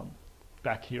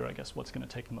back here, I guess, what's going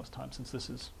to take the most time, since this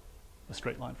is a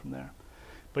straight line from there.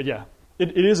 But yeah,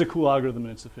 it is a cool algorithm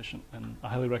and it's efficient, and I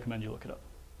highly recommend you look it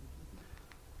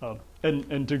up.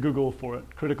 And to Google for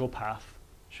it, critical path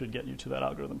should get you to that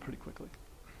algorithm pretty quickly.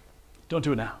 Don't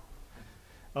do it now.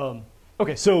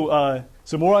 Okay, so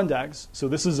more on DAGs. So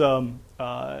this is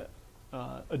a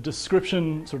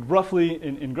description, sort of roughly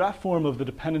in graph form, of the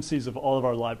dependencies of all of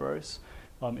our libraries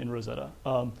in Rosetta.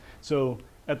 So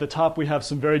at the top, we have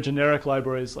some very generic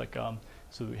libraries, like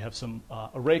so we have some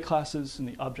array classes in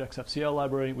the objects FCL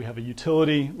library. We have a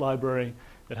utility library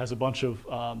that has a bunch of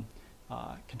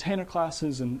container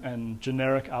classes and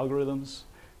generic algorithms.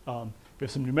 We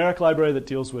have some numeric library that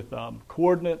deals with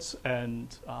coordinates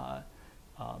and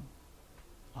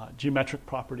geometric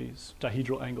properties,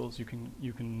 dihedral angles. You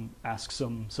can ask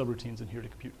some subroutines in here to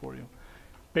compute for you.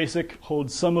 Basic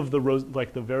holds some of the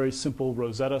the very simple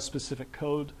Rosetta specific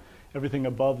code. Everything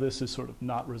above this is sort of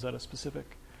not Rosetta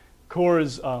specific. Core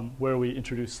is where we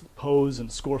introduce pose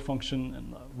and score function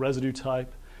and residue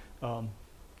type.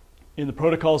 In the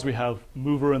protocols, we have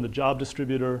mover and the job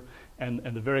distributor, and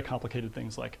the very complicated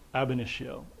things like ab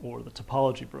initio or the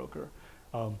topology broker.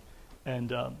 And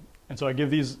so I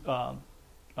give these,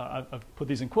 I've put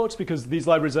these in quotes because these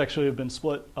libraries actually have been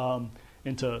split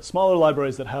into smaller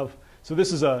libraries that have, so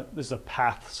this is a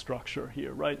path structure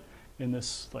here, right? In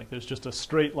this, there's just a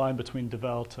straight line between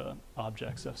devel to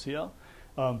objects FCL.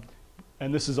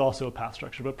 And this is also a path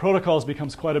structure, but protocols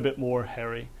becomes quite a bit more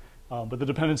hairy. But the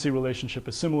dependency relationship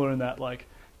is similar in that,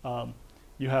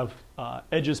 you have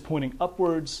edges pointing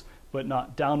upwards, but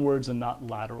not downwards and not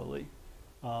laterally.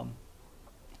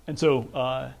 And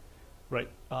so,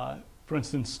 for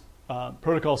instance,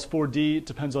 protocols 4D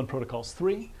depends on protocols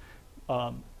 3,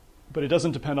 but it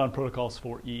doesn't depend on protocols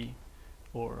 4E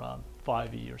or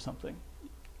 5E or something.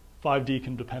 5D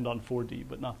can depend on 4D,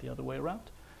 but not the other way around.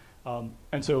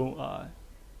 And so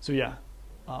yeah,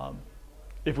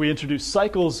 if we introduce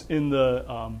cycles in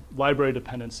the library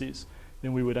dependencies,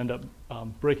 then we would end up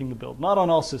breaking the build. Not on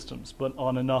all systems, but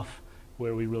on enough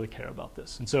where we really care about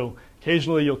this. And so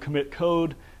occasionally you'll commit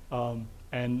code,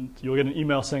 and you'll get an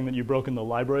email saying that you've broken the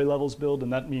library levels build,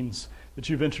 and that means that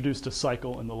you've introduced a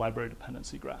cycle in the library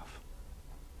dependency graph.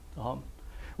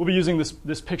 We'll be using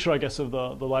this picture, I guess, of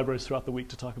the libraries throughout the week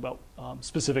to talk about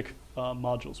specific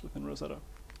modules within Rosetta.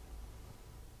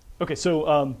 Okay,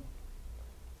 so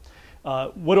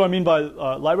what do I mean by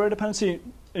library dependency?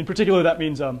 In particular, that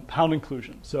means pound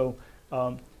inclusion. So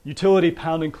utility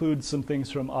pound includes some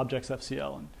things from objects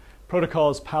FCL, and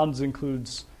protocols pounds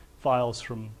includes files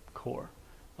from core.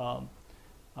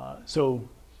 So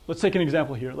let's take an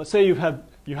example here. Let's say you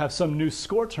have some new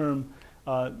score term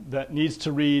that needs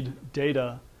to read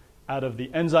data out of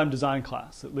the enzyme design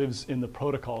class that lives in the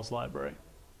protocols library.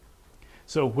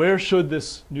 So where should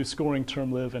this new scoring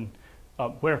term live, and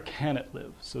where can it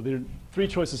live? So there are three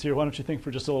choices here. Why don't you think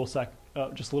for just a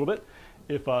little bit,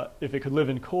 if it could live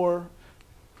in core,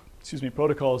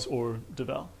 protocols, or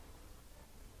devel.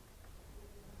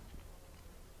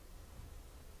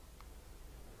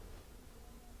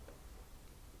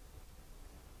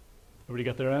 Everybody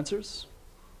got their answers?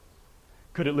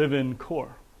 Could it live in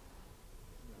core?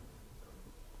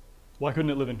 Why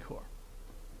couldn't it live in core?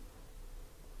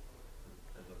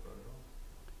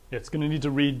 It's going to need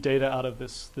to read data out of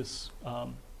this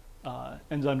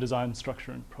enzyme design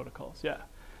structure and protocols. Yeah.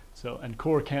 So, and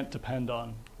core can't depend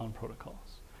on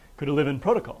protocols. Could it live in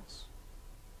protocols?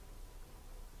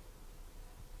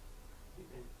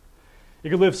 It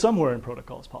could live somewhere in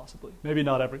protocols, possibly. Maybe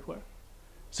not everywhere.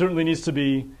 Certainly needs to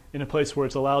be in a place where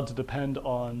it's allowed to depend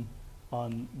on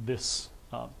this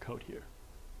code here.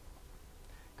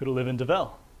 Could it live in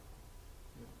devel?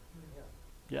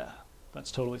 Yeah,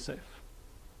 that's totally safe.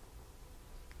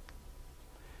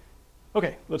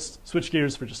 Okay, let's switch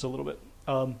gears for just a little bit.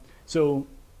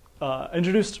 I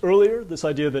introduced earlier this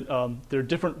idea that there are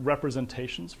different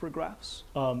representations for graphs,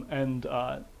 and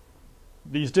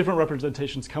these different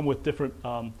representations come with different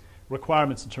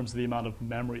requirements in terms of the amount of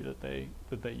memory that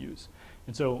they use.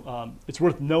 And so it's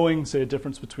worth knowing, say, a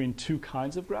difference between two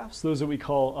kinds of graphs. Those that we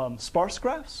call sparse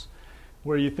graphs,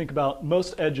 where you think about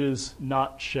most nodes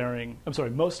not sharing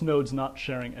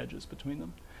edges between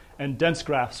them, and dense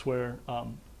graphs where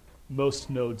most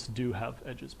nodes do have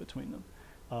edges between them.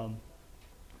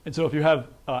 And so if you have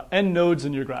n nodes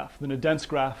in your graph, then a dense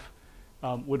graph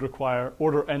would require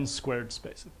order n squared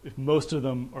space if most of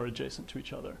them are adjacent to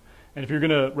each other. And if you're going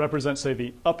to represent, say,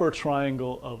 the upper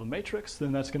triangle of a matrix,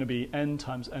 then that's going to be n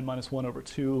times n minus 1 over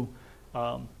 2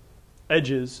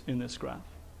 edges in this graph,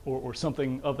 or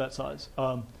something of that size.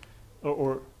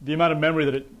 Or the amount of memory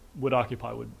that it would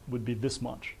occupy would be this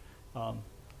much,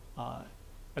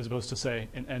 as opposed to, say,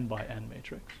 an n by n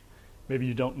matrix. Maybe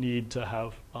you don't need to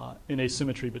have an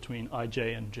asymmetry between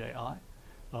ij and ji.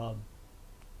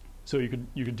 So you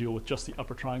could deal with just the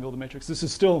upper triangle of the matrix. This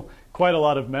is still quite a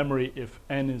lot of memory if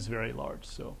n is very large.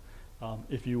 So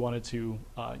if you wanted to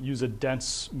use a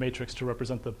dense matrix to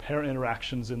represent the pair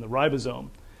interactions in the ribosome,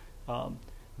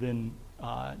 then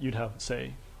you'd have,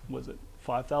 say, was it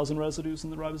 5,000 residues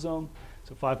in the ribosome?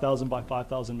 So 5,000 by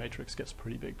 5,000 matrix gets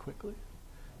pretty big quickly,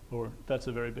 or that's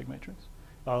a very big matrix.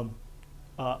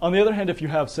 On the other hand, if you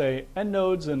have, say, n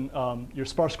nodes and your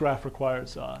sparse graph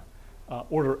requires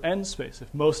order n space,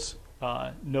 if most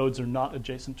nodes are not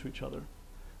adjacent to each other,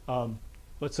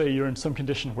 let's say you're in some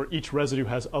condition where each residue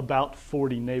has about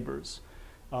 40 neighbors,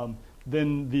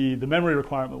 then the memory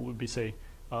requirement would be, say,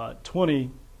 20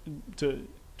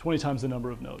 times the number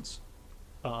of nodes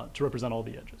to represent all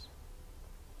the edges.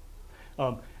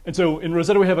 And so in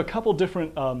Rosetta, we have a couple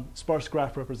different sparse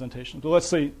graph representations. But let's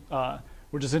say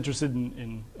we're just interested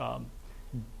in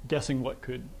guessing what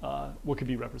could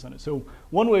be represented. So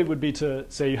one way would be to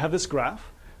say you have this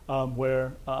graph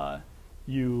where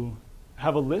you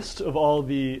have a list of all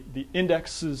the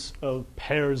indexes of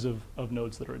pairs of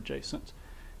nodes that are adjacent.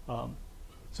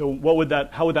 So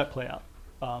how would that play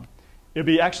out? It'd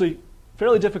be actually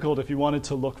fairly difficult if you wanted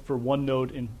to look for one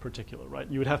node in particular, right?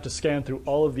 You would have to scan through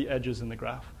all of the edges in the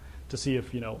graph to see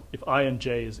if I and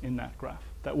j is in that graph.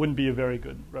 That wouldn't be a very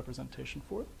good representation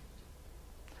for it.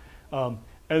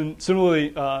 And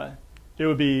similarly, it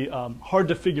would be hard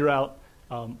to figure out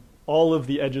all of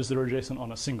the edges that are adjacent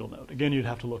on a single node. Again, you'd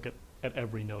have to look at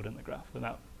every node in the graph, and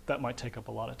that might take up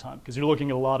a lot of time because you're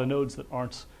looking at a lot of nodes that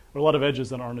aren't, or a lot of edges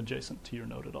that aren't adjacent to your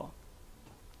node at all.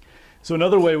 So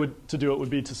another way to do it would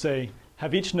be to say,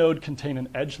 have each node contain an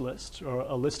edge list, or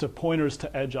a list of pointers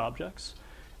to edge objects.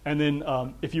 And then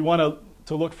if you want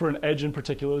to look for an edge in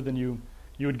particular, then you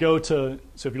would go to,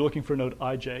 so if you're looking for node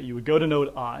ij, you would go to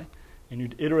node I, and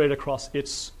you'd iterate across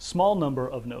its small number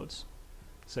of nodes,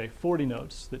 say 40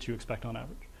 nodes that you expect on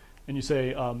average. And you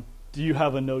say, do you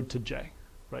have a node to j?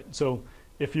 Right? So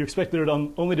if you expect there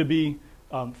only to be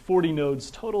 40 nodes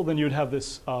total, then you would have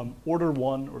this order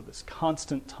 1, or this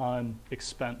constant time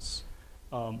expense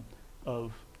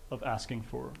of asking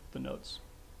for the nodes.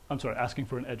 I'm sorry, asking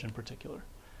for an edge in particular.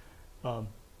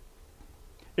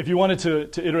 If you wanted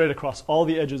to iterate across all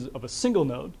the edges of a single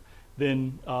node,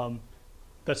 then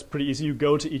that's pretty easy. You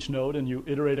go to each node and you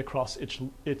iterate across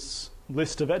its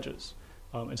list of edges.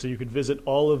 And so you could visit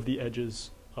all of the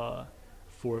edges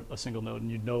for a single node,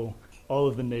 and you'd know all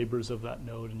of the neighbors of that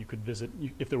node, and you could visit,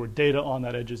 if there were data on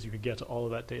that edges, you could get to all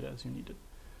of that data as you needed.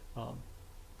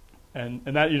 And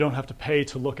that you don't have to pay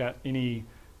to look at any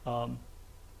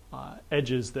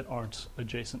edges that aren't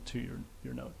adjacent to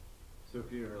your node. So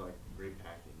if you're like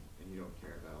repacking and you don't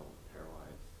care about all the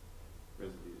pairwise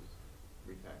residues,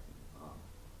 repacking, or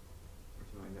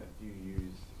something like that, do you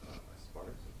use a sparse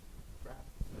graph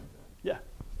like that? Yeah.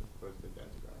 As opposed to a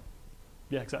dense graph?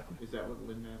 Yeah, exactly. Is that what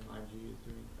LinMem IG is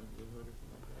doing under the hood or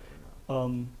something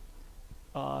like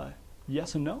that, or no?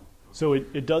 Yes and no. So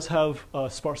it does have a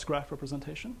sparse graph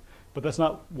representation, but that's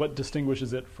not what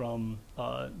distinguishes it from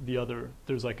the other.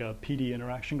 There's like a PD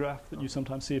interaction graph that you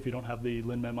sometimes see if you don't have the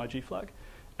LinMem IG flag,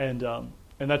 and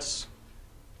that's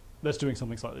doing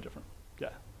something slightly different. Yeah,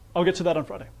 I'll get to that on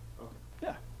Friday. Okay.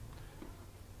 Yeah.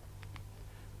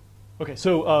 Okay,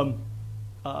 so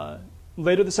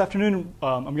later this afternoon,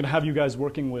 I'm going to have you guys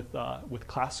working with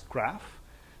class graph.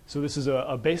 So this is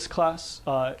a base class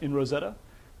in Rosetta.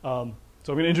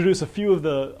 So I'm going to introduce a few of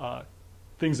the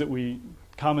things that we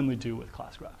commonly do with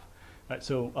class graph. Right,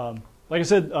 so like I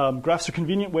said, graphs are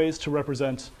convenient ways to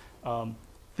represent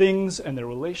things and their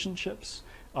relationships,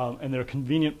 and they're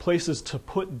convenient places to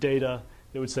put data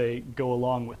that would, say, go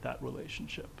along with that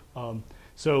relationship.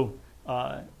 So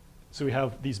we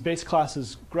have these base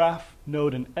classes, graph,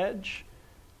 node, and edge.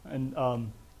 And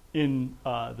in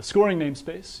the scoring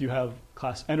namespace, you have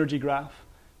class energy graph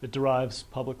that derives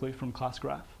publicly from class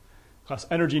graph, class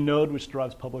energy node, which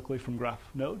derives publicly from graph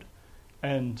node,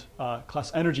 and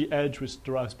class energy edge, which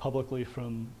derives publicly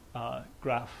from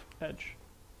graph edge.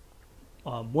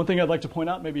 One thing I'd like to point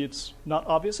out, maybe it's not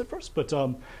obvious at first, but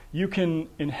you can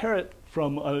inherit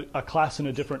from a class in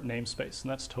a different namespace, and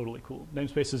that's totally cool.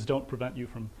 Namespaces don't prevent you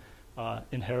from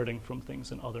inheriting from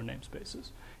things in other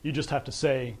namespaces. You just have to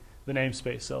say the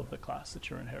namespace of the class that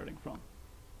you're inheriting from.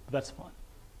 But that's fine.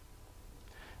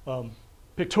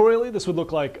 Pictorially, this would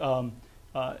look like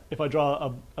if I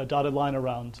draw a dotted line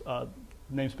around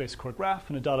namespace core graph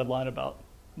and a dotted line about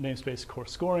namespace core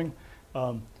scoring.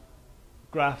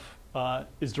 Graph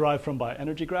is derived from by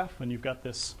energy graph, and you've got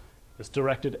this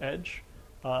directed edge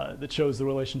that shows the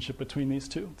relationship between these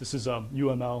two. This is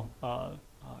UML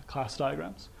class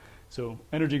diagrams. So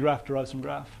energy graph derives from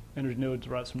graph, energy node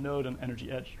derives from node, and energy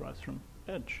edge derives from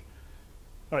edge.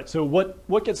 All right, so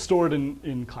what gets stored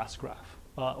in class graph?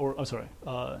 Let's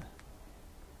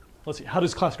see, how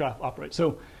does class graph operate?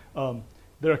 So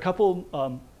there are a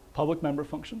couple public member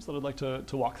functions that I'd like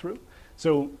to walk through.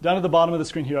 So down at the bottom of the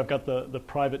screen here, I've got the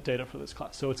private data for this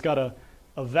class. So it's got a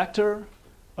vector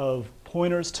of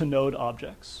pointers to node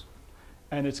objects,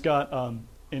 and it's got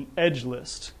an edge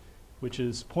list, which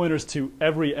is pointers to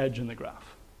every edge in the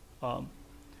graph.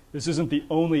 This isn't the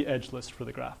only edge list for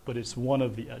the graph, but it's one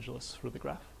of the edge lists for the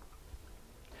graph.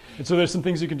 And so there's some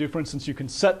things you can do. For instance, you can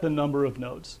set the number of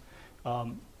nodes.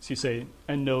 So you say,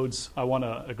 n nodes, I want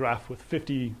a graph with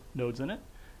 50 nodes in it.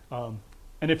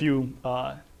 And if you,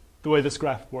 the way this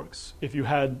graph works, if you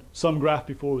had some graph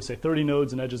before with, say, 30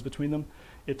 nodes and edges between them,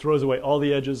 it throws away all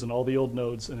the edges and all the old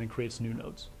nodes and then creates new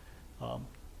nodes.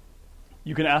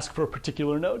 You can ask for a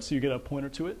particular node, so you get a pointer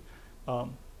to it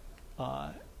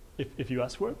if you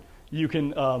ask for it. You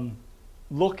can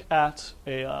look at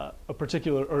a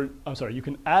particular, or I'm sorry, you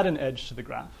can add an edge to the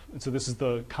graph. And so this is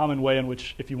the common way in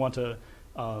which if you want to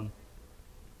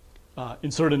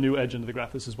insert a new edge into the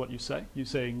graph, this is what you say. You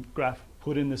say, graph,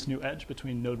 put in this new edge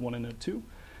between node 1 and node 2.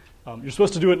 You're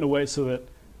supposed to do it in a way so that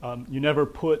you never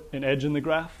put an edge in the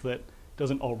graph that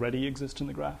doesn't already exist in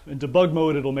the graph. In debug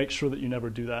mode, it'll make sure that you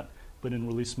never do that. But in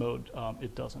release mode,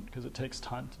 it doesn't, because it takes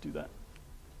time to do that.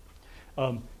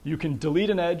 You can delete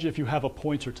an edge if you have a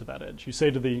pointer to that edge. You say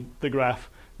to the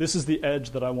graph, this is the edge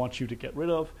that I want you to get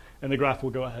rid of, and the graph will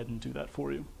go ahead and do that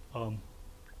for you.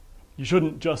 You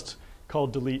shouldn't just call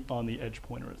delete on the edge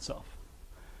pointer itself.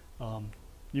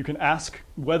 You can ask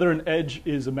whether an edge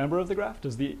is a member of the graph.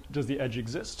 Does the edge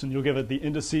exist? And you'll give it the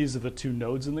indices of the two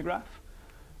nodes in the graph.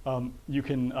 You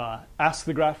can ask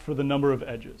the graph for the number of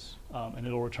edges, and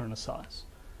it'll return a size.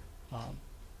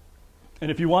 And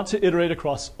if you want to iterate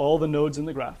across all the nodes in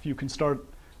the graph, you can start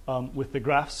with the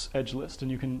graph's edge list, and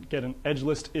you can get an edge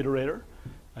list iterator,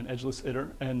 an edge list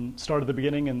iter, and start at the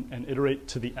beginning and iterate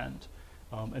to the end.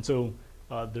 And so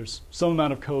there's some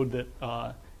amount of code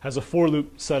that has a for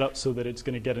loop set up so that it's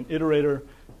going to get an iterator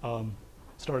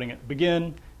starting at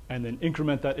begin, and then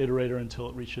increment that iterator until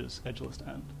it reaches edge list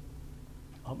end.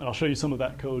 And I'll show you some of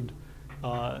that code,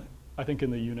 I think, in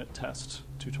the unit test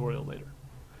tutorial later.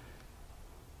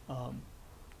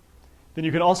 Then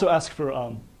you can also ask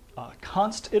for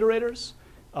const iterators.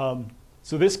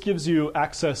 So this gives you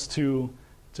access to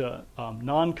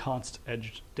non-const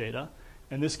edge data,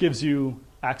 and this gives you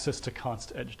access to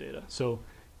const edge data. So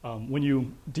when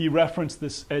you dereference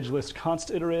this edge list const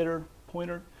iterator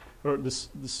pointer, or this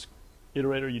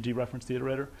iterator, you dereference the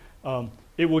iterator,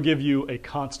 it will give you a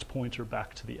const pointer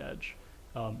back to the edge,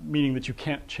 meaning that you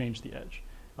can't change the edge.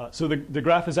 So the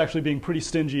graph is actually being pretty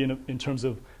stingy in terms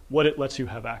of what it lets you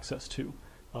have access to.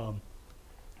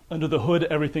 Under the hood,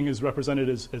 everything is represented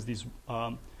as these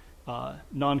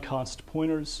non-const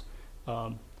pointers,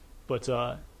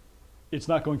 but it's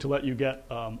not going to let you get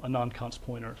a non-const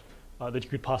pointer that you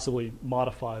could possibly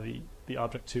modify the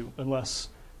object to unless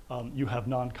you have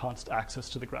non-const access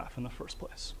to the graph in the first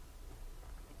place.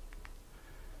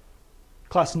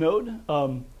 Class node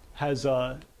has,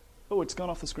 oh, it's gone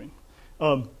off the screen.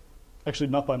 Actually,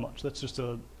 not by much. That's just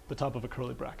the top of a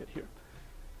curly bracket here.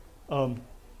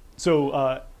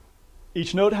 So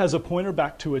each node has a pointer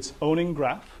back to its owning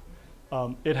graph.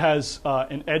 It has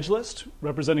an edge list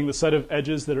representing the set of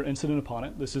edges that are incident upon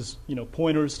it. This is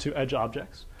pointers to edge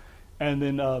objects. And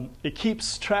then it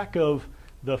keeps track of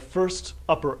the first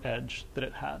upper edge that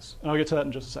it has. And I'll get to that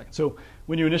in just a second. So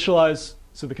when you initialize,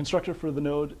 so the constructor for the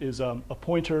node is a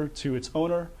pointer to its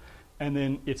owner and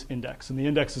then its index. And the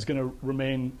index is going to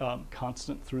remain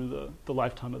constant through the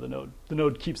lifetime of the node. The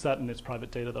node keeps that in its private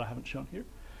data that I haven't shown here.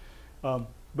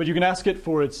 But you can ask it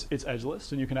for its edge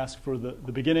list, and you can ask for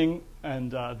the beginning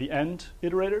and the end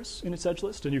iterators in its edge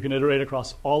list, and you can iterate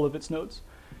across all of its nodes.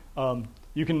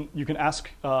 You can ask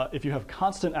if you have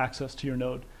constant access to your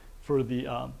node for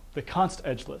the const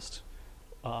edge list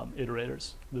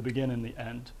iterators, the begin and the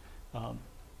end.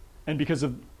 And because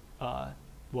of,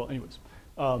 well, anyways,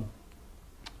 I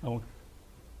won't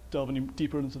delve any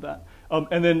deeper into that.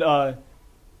 And then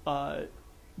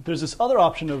there's this other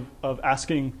option of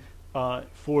asking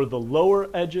for the lower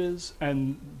edges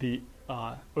and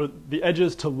or the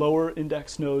edges to lower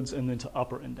index nodes and then to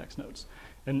upper index nodes.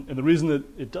 And the reason that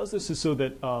it does this is so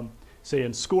that, say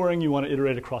in scoring, you want to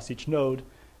iterate across each node,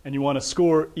 and you want to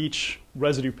score each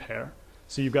residue pair.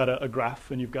 So you've got a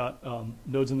graph, and you've got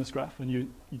nodes in this graph, and you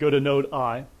go to node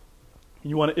I, and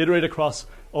you want to iterate across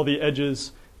all the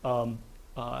edges in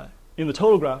the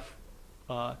total graph,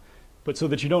 but so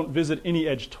that you don't visit any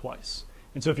edge twice.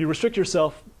 And so if you restrict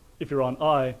yourself, if you're on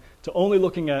I, to only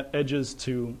looking at edges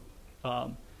to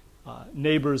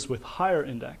neighbors with higher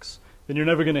index, then you're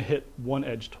never going to hit one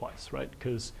edge twice, right?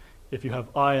 Because if you have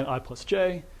I and I plus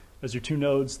j as your two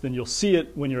nodes, then you'll see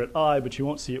it when you're at I, but you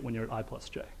won't see it when you're at I plus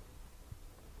j.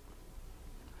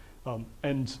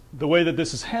 And the way that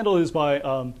this is handled is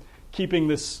by keeping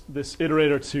this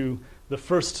iterator to the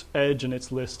first edge in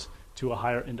its list to a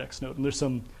higher index node. And there's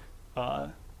some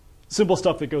simple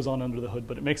stuff that goes on under the hood,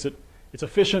 but it makes it's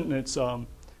efficient and it's very,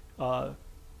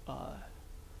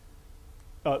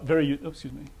 oh,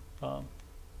 excuse me.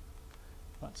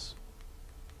 That's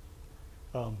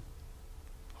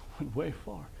went way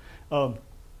far.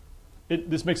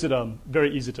 This makes it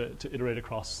very easy to iterate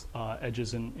across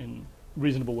edges in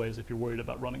reasonable ways if you're worried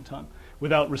about running time,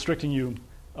 without restricting you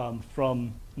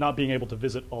from not being able to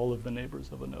visit all of the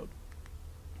neighbors of a node.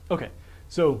 Okay,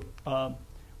 so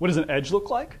what does an edge look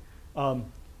like?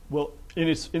 Well, in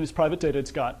its private data,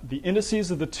 it's got the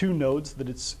indices of the two nodes that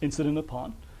it's incident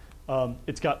upon.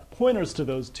 It's got pointers to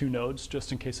those two nodes,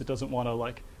 just in case it doesn't want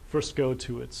to first go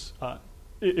to its,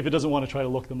 if it doesn't want to try to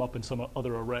look them up in some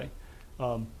other array.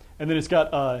 And then it's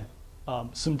got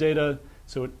some data,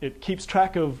 so it keeps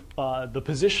track of the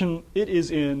position it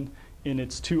is in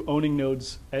its two owning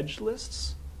nodes' edge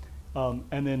lists,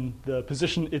 and then the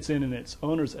position it's in its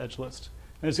owner's edge list.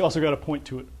 And it's also got a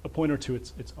pointer to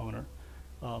its owner.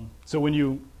 So when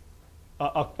you,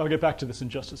 I'll get back to this in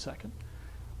just a second.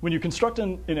 When you construct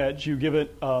an edge, you give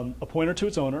it a pointer to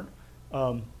its owner,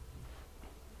 and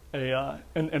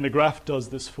the graph does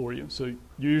this for you. So you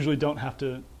usually don't have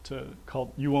to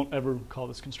call, you won't ever call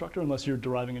this constructor unless you're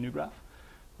deriving a new graph.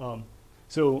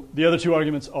 So the other two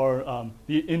arguments are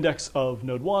the index of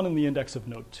node 1 and the index of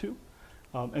node 2.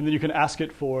 And then you can ask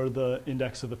it for the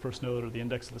index of the first node or the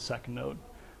index of the second node.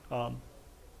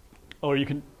 Or you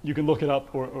can look it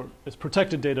up, or as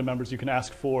protected data members, you can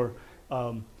ask for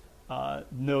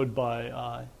node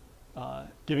by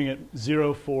giving it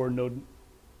 0 for node,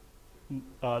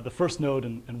 the first node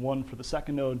and 1 for the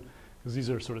second node, because these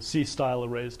are sort of C-style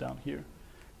arrays down here.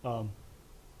 So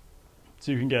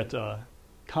you can get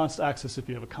const axis if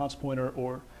you have a const pointer,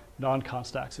 or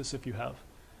non-const axis if you have,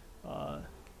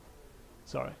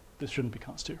 sorry, this shouldn't be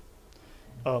const here.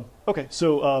 Okay,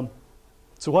 so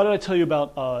why did I tell you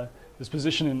about this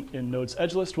position in node's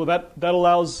edge list? Well, that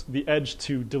allows the edge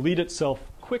to delete itself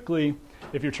quickly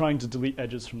if you're trying to delete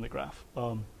edges from the graph.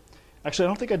 Actually, I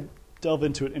don't think I'd delve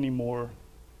into it any more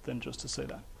than just to say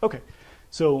that. Okay,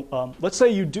 so let's say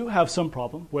you do have some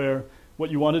problem where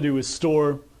what you want to do is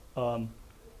store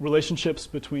relationships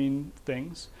between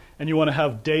things, and you want to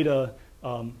have data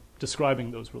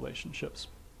describing those relationships.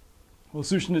 Well, the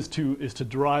solution is to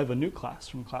derive a new class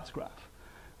from class graph.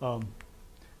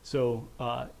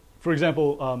 For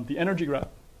example, the energy graph,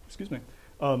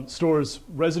 stores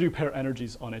residue pair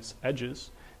energies on its edges.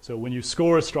 So when you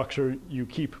score a structure, you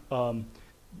keep,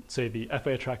 say, the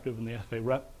FA attractive and the FA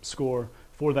rep score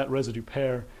for that residue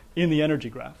pair in the energy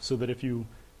graph, so that if you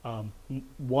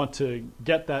want to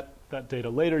get that data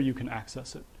later, you can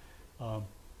access it.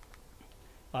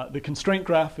 The constraint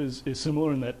graph is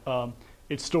similar in that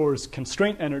it stores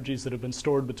constraint energies that have been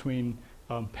stored between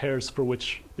pairs for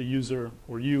which the user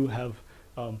or you have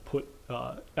put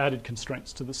added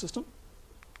constraints to the system.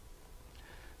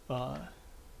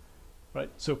 Right.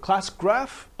 So class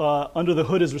graph under the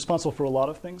hood is responsible for a lot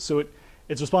of things. So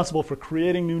it's responsible for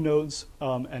creating new nodes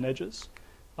and edges,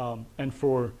 and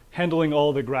for handling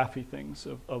all the graphy things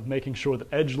of making sure that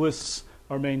edge lists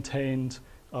are maintained,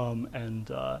 and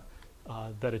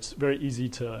that it's very easy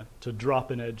to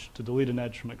drop an edge, to delete an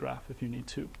edge from a graph if you need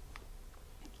to.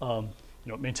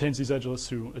 It maintains these edge lists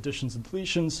through additions and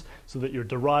deletions so that your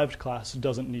derived class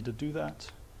doesn't need to do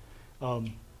that.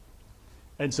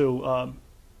 And so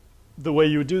the way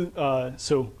you would do,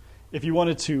 so if you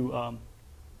wanted to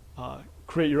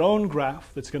create your own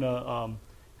graph that's going to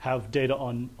have data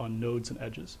on nodes and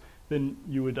edges, then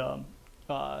you would, oh,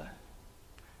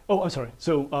 I'm sorry.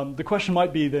 So the question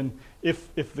might be then,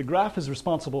 if the graph is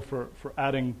responsible for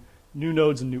adding new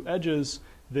nodes and new edges,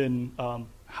 then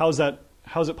how is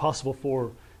it possible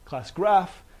for class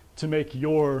graph to make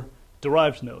your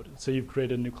derived node? Say you've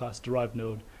created a new class derived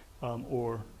node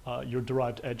or your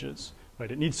derived edges.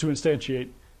 Right? It needs to instantiate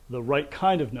the right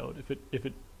kind of node. If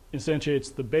it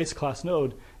instantiates the base class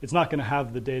node, it's not going to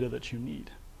have the data that you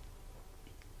need.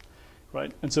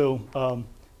 Right? And so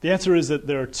the answer is that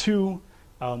there are two,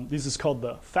 this is called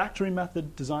the factory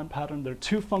method design pattern. There are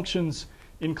two functions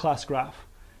in class graph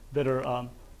that are,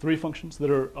 three functions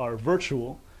that are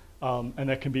virtual and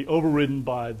that can be overridden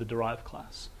by the derived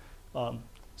class.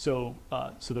 So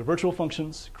they're virtual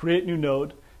functions, create new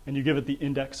node, and you give it the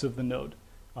index of the node.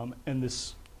 And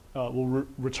this will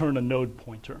return a node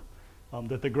pointer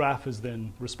that the graph is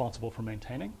then responsible for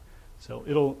maintaining. So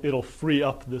it'll free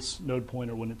up this node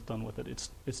pointer when it's done with it.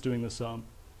 It's doing this.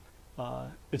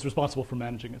 It's responsible for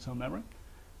managing its own memory.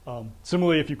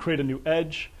 Similarly, if you create a new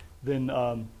edge, then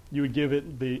you would give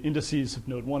it the indices of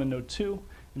node 1 and node 2,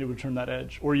 and it would return that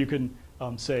edge. Or you can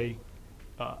say,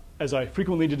 as I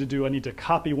frequently need to do, I need to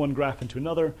copy one graph into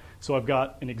another. So I've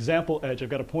got an example edge. I've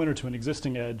got a pointer to an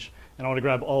existing edge, and I want to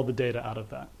grab all the data out of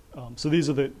that. So these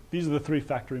are the three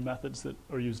factory methods that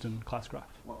are used in class graph.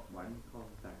 Well, why do you call it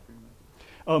factory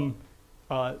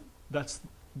method? That's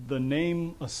the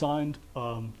name assigned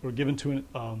or given to it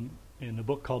in a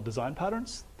book called Design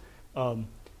Patterns.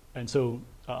 And so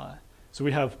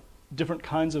we have different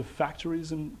kinds of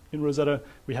factories in Rosetta.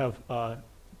 We have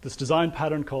this design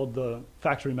pattern called the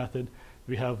factory method.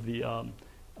 We have the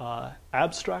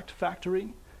abstract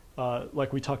factory,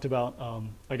 like we talked about,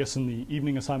 I guess, in the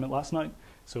evening assignment last night.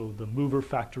 So the mover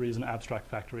factory is an abstract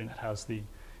factory, and it has the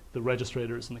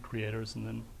registrators and the creators and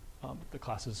then the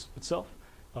classes itself.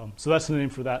 So that's the name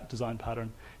for that design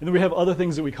pattern. And then we have other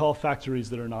things that we call factories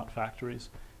that are not factories,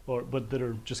 but that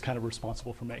are just kind of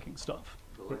responsible for making stuff.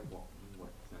 So like, what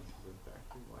sense is a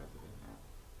factory? Why is it in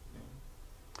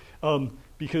that name?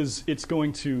 Because it's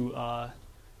going to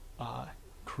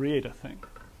create a thing.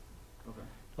 Okay.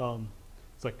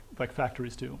 It's like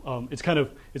factories do.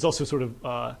 It's also sort of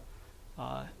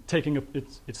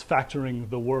it's factoring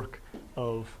the work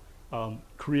of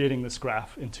creating this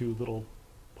graph into little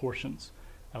portions.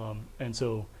 And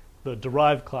so the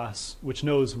derived class, which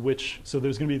knows which, so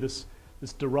there's going to be this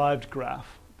derived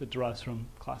graph that derives from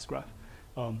class graph.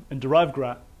 And derived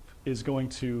graph is going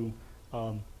to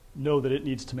know that it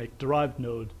needs to make derived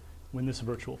node when this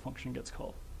virtual function gets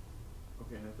called.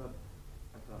 Okay, and I thought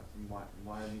why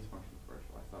are these functions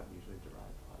virtual? I thought usually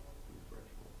derived class is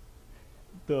virtual.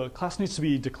 The class needs to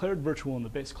be declared virtual in the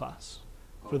base class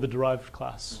for the derived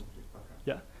class. Okay.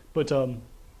 Yeah, but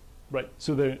right.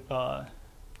 So the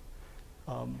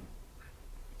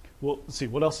well, let's see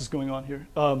what else is going on here.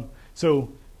 So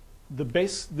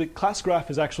the class graph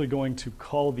is actually going to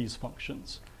call these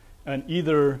functions, and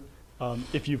either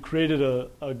if you've created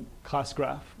a class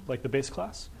graph like the base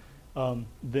class,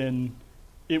 then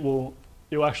it will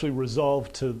actually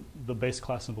resolve to the base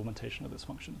class implementation of this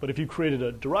function. But if you created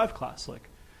a derived class, like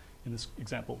in this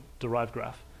example, derived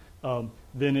graph,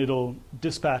 then it'll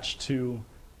dispatch to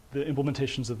the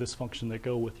implementations of this function that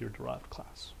go with your derived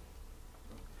class.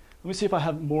 Let me see if I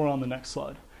have more on the next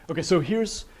slide. Okay, so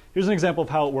here's an example of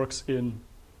how it works in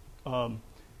the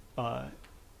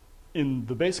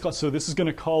base class. So this is going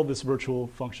to call this virtual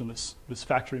function, this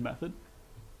factory method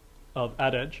of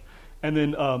add edge, and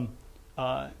then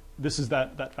this is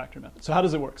that factory method. So how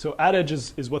does it work? So add edge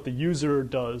is what the user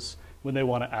does when they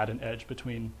want to add an edge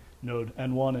between node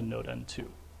N1 and node N2,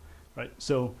 right?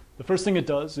 So the first thing it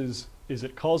does is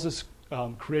it calls this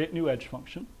create new edge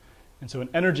function, and so an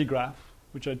energy graph,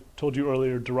 which I told you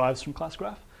earlier derives from class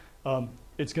graph.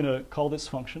 It's going to call this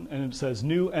function, and it says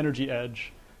new energy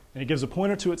edge, and it gives a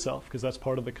pointer to itself because that's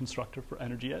part of the constructor for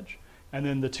energy edge, and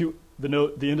then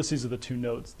the indices of the two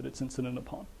nodes that it's incident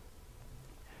upon.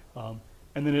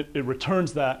 And then it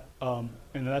returns that, and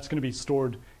that's going to be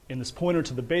stored in this pointer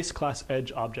to the base class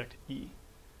edge object E.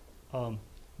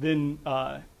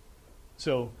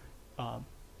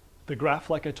 The graph,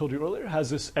 like I told you earlier, has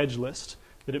this edge list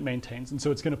that it maintains, and so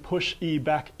it's going to push E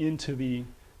back into the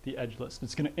edge list.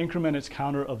 It's going to increment its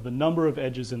counter of the number of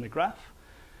edges in the graph,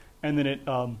 and then it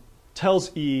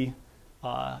tells E,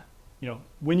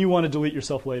 when you want to delete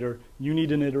yourself later, you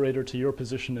need an iterator to your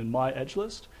position in my edge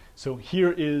list. So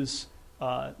here is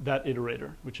that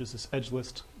iterator, which is this edge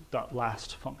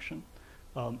list.last function,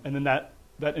 and then that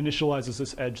initializes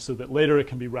this edge so that later it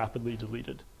can be rapidly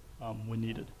deleted when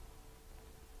needed.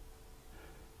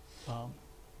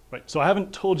 Right. So I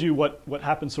haven't told you what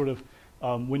happens sort of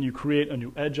when you create a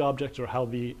new edge object or how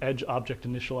the edge object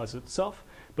initializes itself.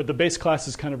 But the base class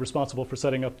is kind of responsible for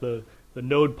setting up the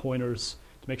node pointers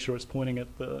to make sure it's pointing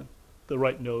at the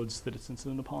right nodes that it's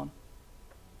incident upon.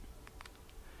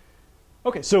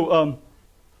 Okay, so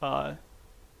I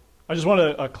just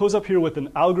want to close up here with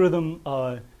an algorithm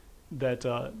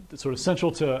that's sort of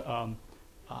central to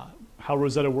how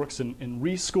Rosetta works in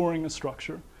rescoring a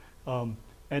structure. And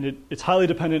it's highly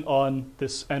dependent on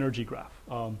this energy graph.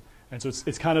 And so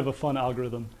it's kind of a fun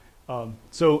algorithm.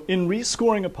 So in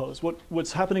rescoring a pose,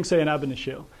 what's happening, say, in ab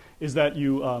initio, is that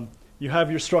you have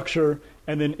your structure,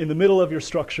 and then in the middle of your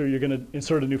structure, you're going to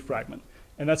insert a new fragment.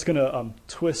 And that's going to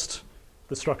twist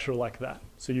the structure like that.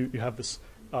 So you have this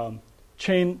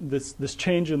this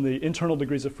change in the internal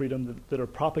degrees of freedom that are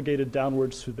propagated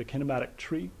downwards through the kinematic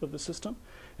tree of the system.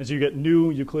 And so you get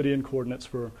new Euclidean coordinates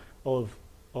for all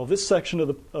of this section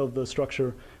of the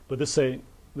structure, but this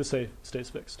stays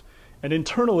fixed. And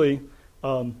internally,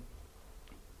 the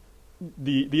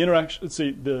interaction, let's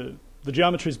see, the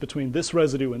geometries between this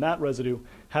residue and that residue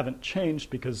haven't changed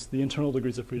because the internal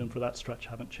degrees of freedom for that stretch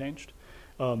haven't changed.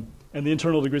 And the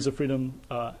internal degrees of freedom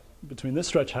between this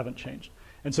stretch haven't changed.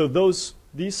 And so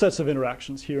these sets of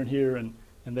interactions here and here and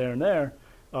there and there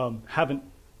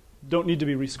don't need to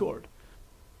be rescored.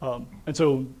 And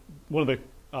so one of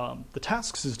the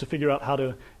tasks is to figure out how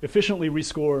to efficiently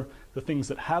rescore the things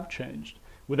that have changed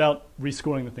without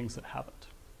rescoring the things that haven't.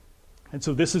 And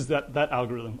so this is that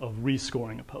algorithm of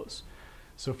rescoring a pose.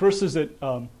 So first is that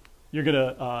you're going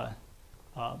to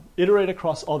iterate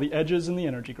across all the edges in the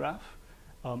energy graph.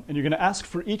 And you're going to ask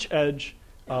for each edge,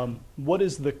 what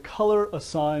is the color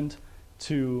assigned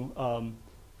to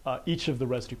each of the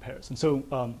residue pairs. And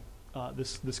so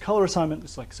this color assignment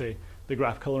is like, say, the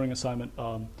graph coloring assignment.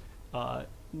 When I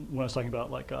was talking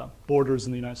about like borders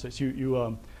in the United States,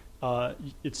 you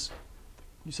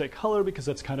say color because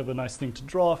that's kind of a nice thing to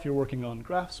draw if you're working on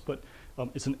graphs, but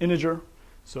it's an integer,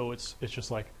 so it's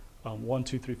just like 1,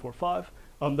 2, 3, 4, 5.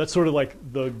 That's sort of like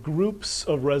the groups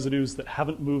of residues that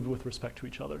haven't moved with respect to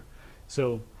each other.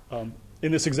 So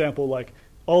in this example, like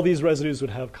all these residues would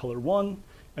have color 1,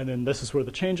 and then this is where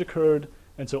the change occurred,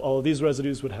 and so all of these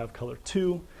residues would have color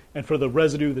 2. And for the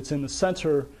residue that's in the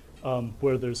center,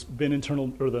 where there's been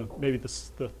internal, or maybe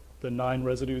the 9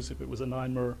 residues, if it was a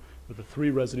 9-mer, or the 3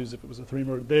 residues, if it was a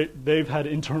 3-mer, they've had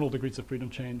internal degrees of freedom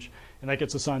change, and that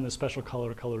gets assigned the special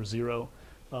color 0,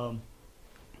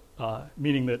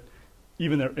 meaning that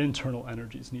even their internal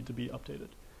energies need to be updated.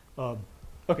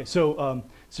 Okay, so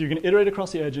you're going to iterate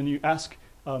across the edge, and you ask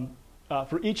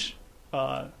for each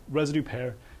residue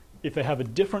pair, if they have a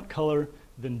different color,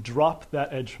 then drop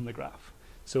that edge from the graph.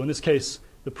 So in this case,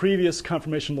 the previous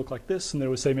conformation looked like this, and there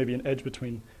was, say, maybe an edge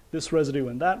between this residue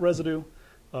and that residue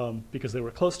because they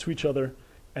were close to each other,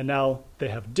 and now they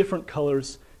have different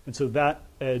colors, and so that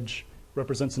edge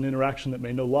represents an interaction that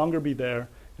may no longer be there,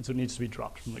 and so it needs to be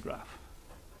dropped from the graph.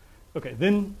 Okay,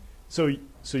 then, so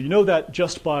you know that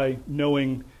just by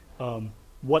knowing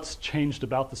what's changed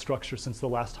about the structure since the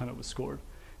last time it was scored.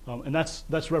 And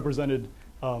that's represented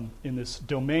in this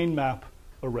domain map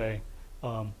array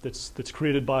that's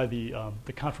created by the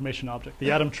conformation object.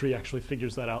 The atom tree actually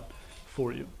figures that out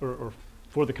for you, or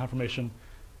for the conformation.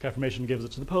 Conformation gives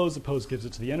it to the pose gives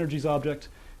it to the energies object,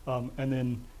 and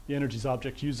then the energies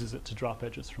object uses it to drop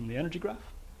edges from the energy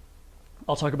graph.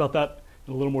 I'll talk about that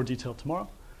in a little more detail tomorrow.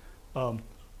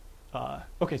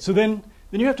 Okay, so then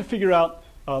you have to figure out,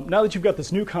 now that you've got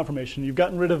this new conformation, you've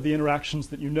gotten rid of the interactions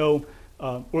that you know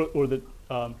or that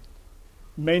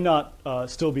may not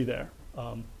still be there.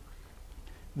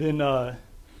 Then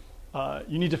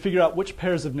you need to figure out which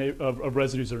pairs of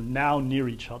residues are now near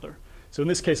each other. So in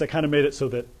this case, I kind of made it so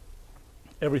that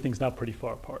everything's now pretty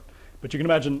far apart. But you can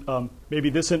imagine maybe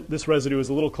this residue is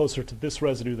a little closer to this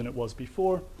residue than it was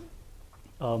before.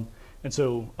 And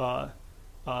so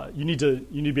you need to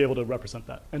be able to represent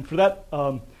that. And for that,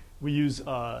 we use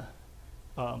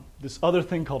this other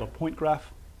thing called a point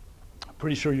graph. I'm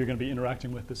pretty sure you're going to be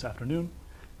interacting with this afternoon.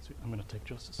 So I'm going to take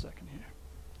just a second here.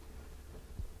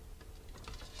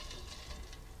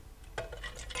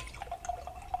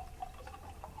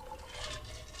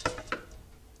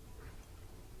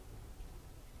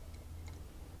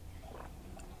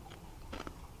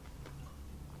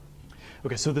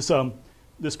 Okay, so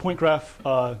this point graph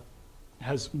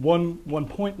has one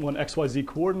point, one XYZ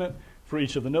coordinate for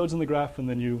each of the nodes in the graph, and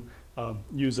then you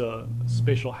use a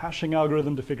spatial hashing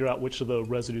algorithm to figure out which of the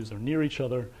residues are near each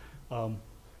other.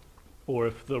 Or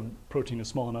if the protein is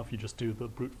small enough, you just do the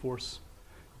brute force,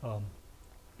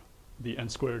 the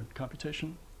n²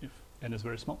 computation, if n is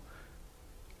very small.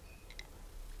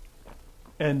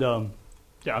 And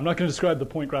yeah, I'm not going to describe the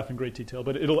point graph in great detail,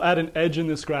 but it'll add an edge in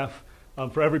this graph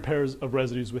for every pair of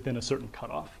residues within a certain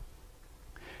cutoff.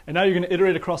 And now you're going to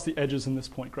iterate across the edges in this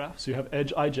point graph. So you have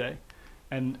edge ij.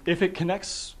 And if it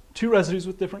connects two residues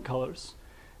with different colors,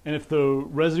 and if the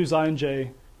residues I and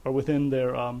j are within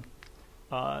their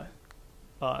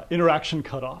interaction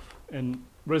cutoff, and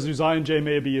residues I and J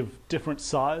may be of different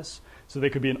size. So they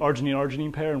could be an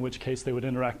arginine-arginine pair, in which case they would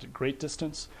interact at great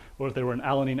distance. Or if they were an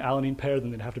alanine-alanine pair,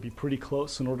 then they'd have to be pretty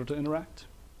close in order to interact.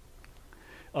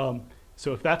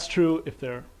 So if that's true, if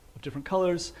they're of different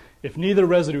colors, if neither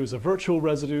residue is a virtual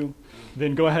residue,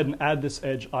 then go ahead and add this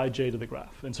edge ij to the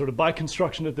graph. And sort of by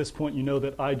construction at this point, you know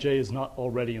that ij is not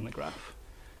already in the graph.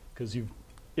 Because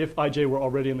if ij were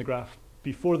already in the graph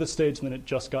before this stage, then it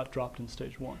just got dropped in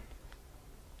stage 1.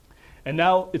 And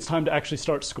now it's time to actually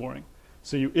start scoring.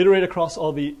 So you iterate across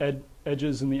all the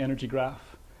edges in the energy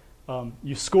graph.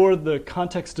 You score the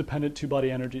context-dependent two-body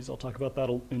energies. I'll talk about that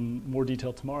in more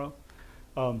detail tomorrow.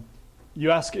 You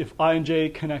ask if I and J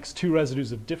connects two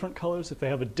residues of different colors. If they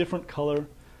have a different color,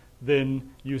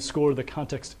 then you score the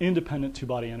context-independent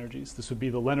two-body energies. This would be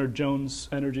the Leonard-Jones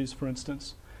energies, for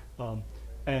instance.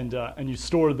 And you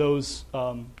store those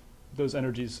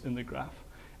energies in the graph.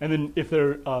 And then if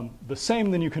they're the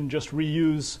same, then you can just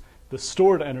reuse the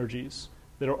stored energies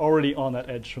that are already on that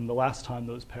edge from the last time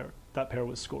that pair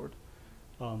was scored.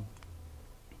 And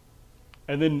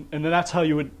then that's how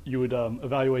you would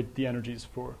evaluate the energies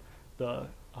for the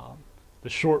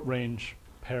short range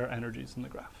pair energies in the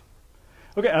graph.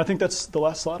 Okay, and I think that's the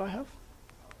last slide I have.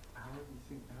 How do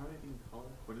you color?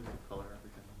 What is the color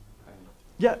representing?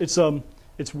 Yeah,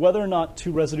 it's whether or not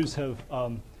two residues have,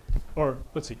 or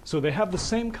let's see. So they have the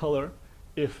same color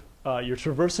if you're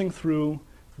traversing through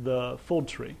the fold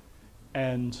tree,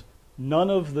 and none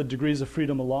of the degrees of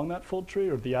freedom along that fold tree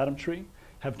or the atom tree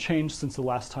have changed since the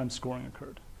last time scoring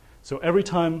occurred. So every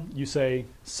time you say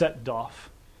set DOF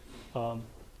to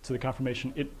the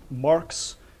confirmation, it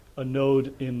marks a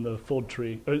node in the fold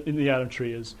tree, or in the atom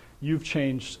tree, as you've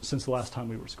changed since the last time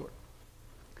we were scored.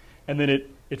 And then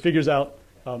it figures out,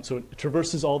 so it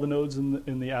traverses all the nodes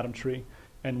in the atom tree,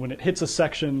 and when it hits a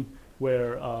section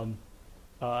where,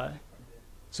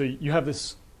 so you have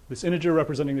this integer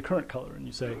representing the current color, and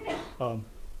you say,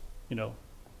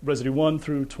 residue 1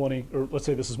 through 20, or let's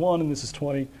say this is 1 and this is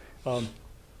 20.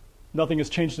 Nothing has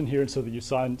changed in here, and so that you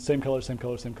sign same color, same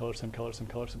color, same color, same color, same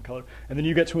color, same color. And then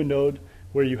you get to a node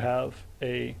where you have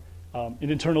an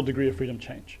internal degree of freedom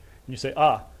change. And you say,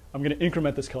 I'm going to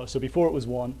increment this color. So before it was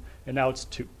 1, and now it's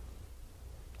 2.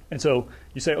 And so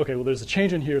you say, okay, well, there's a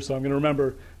change in here, so I'm going to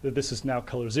remember that this is now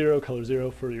color 0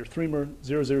 for your 3mer,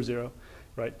 0, 0, 0,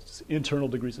 right? It's internal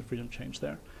degrees of freedom change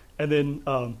there. And then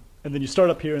you start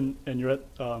up here, and you're at,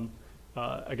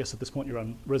 I guess at this point, you're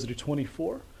on residue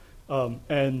 24. Sorry,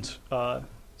 it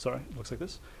looks like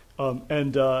this.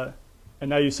 And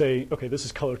now you say, okay, this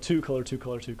is color 2, color 2,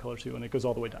 color 2, color 2, and it goes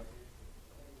all the way down.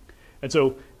 And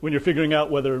so when you're figuring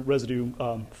out whether residue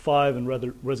 5 and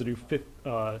residue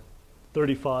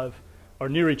 35 are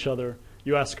near each other,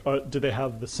 you ask, do they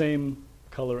have the same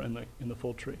color in the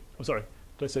fold tree? Oh, sorry,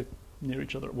 did I say near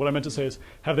each other? What I meant to say is,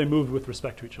 have they moved with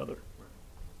respect to each other?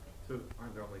 So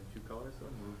aren't there only two colors, so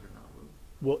moved or not moved?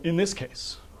 Well, in this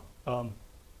case,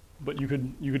 but you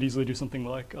could easily do something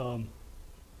like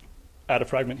add a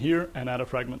fragment here and add a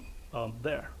fragment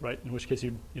there, right? In which case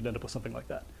you'd end up with something like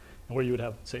that, and where you would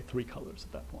have, say, 3 colors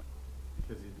at that point.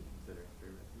 Because you'd be considering 3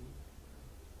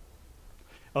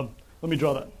 residues? Let me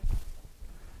draw that.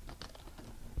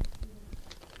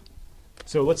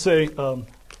 So let's say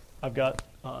I've got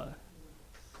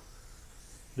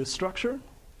this structure,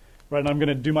 right? And I'm going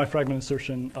to do my fragment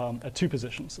insertion at 2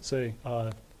 positions. Let's say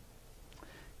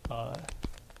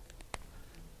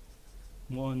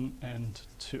 1 and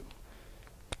 2.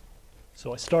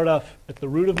 So I start off at the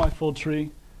root of my fold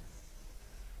tree.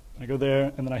 I go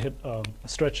there, and then I hit a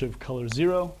stretch of color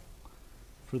 0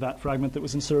 for that fragment that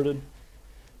was inserted.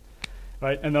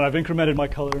 Right, and then I've incremented my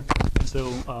color,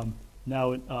 so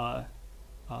now it's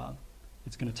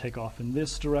going to take off in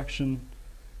this direction,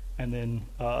 and then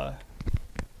and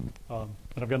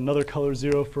I've got another color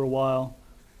 0 for a while,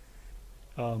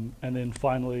 and then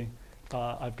finally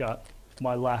I've got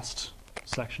my last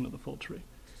section of the fold tree.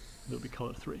 That'll be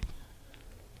color 3.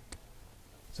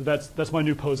 So that's my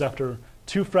new pose after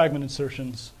 2 fragment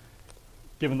insertions,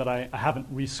 given that I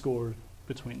haven't rescored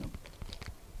between them.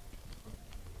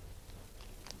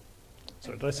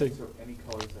 Sorry, did I say? So any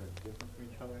colors that are different from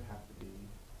each other have to be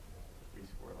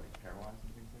rescored, like pairwise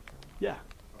and things like that? Yeah.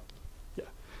 Yeah.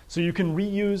 So you can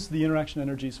reuse the interaction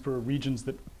energies for regions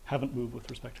that haven't moved with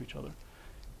respect to each other,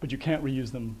 but you can't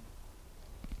reuse them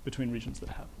between regions that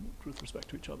have moved with respect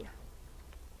to each other.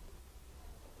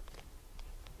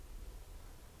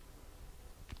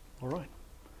 All right.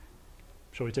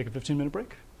 Shall we take a 15-minute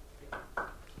break?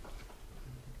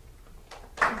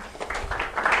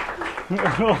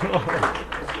 Well,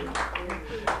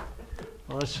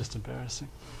 that's just embarrassing.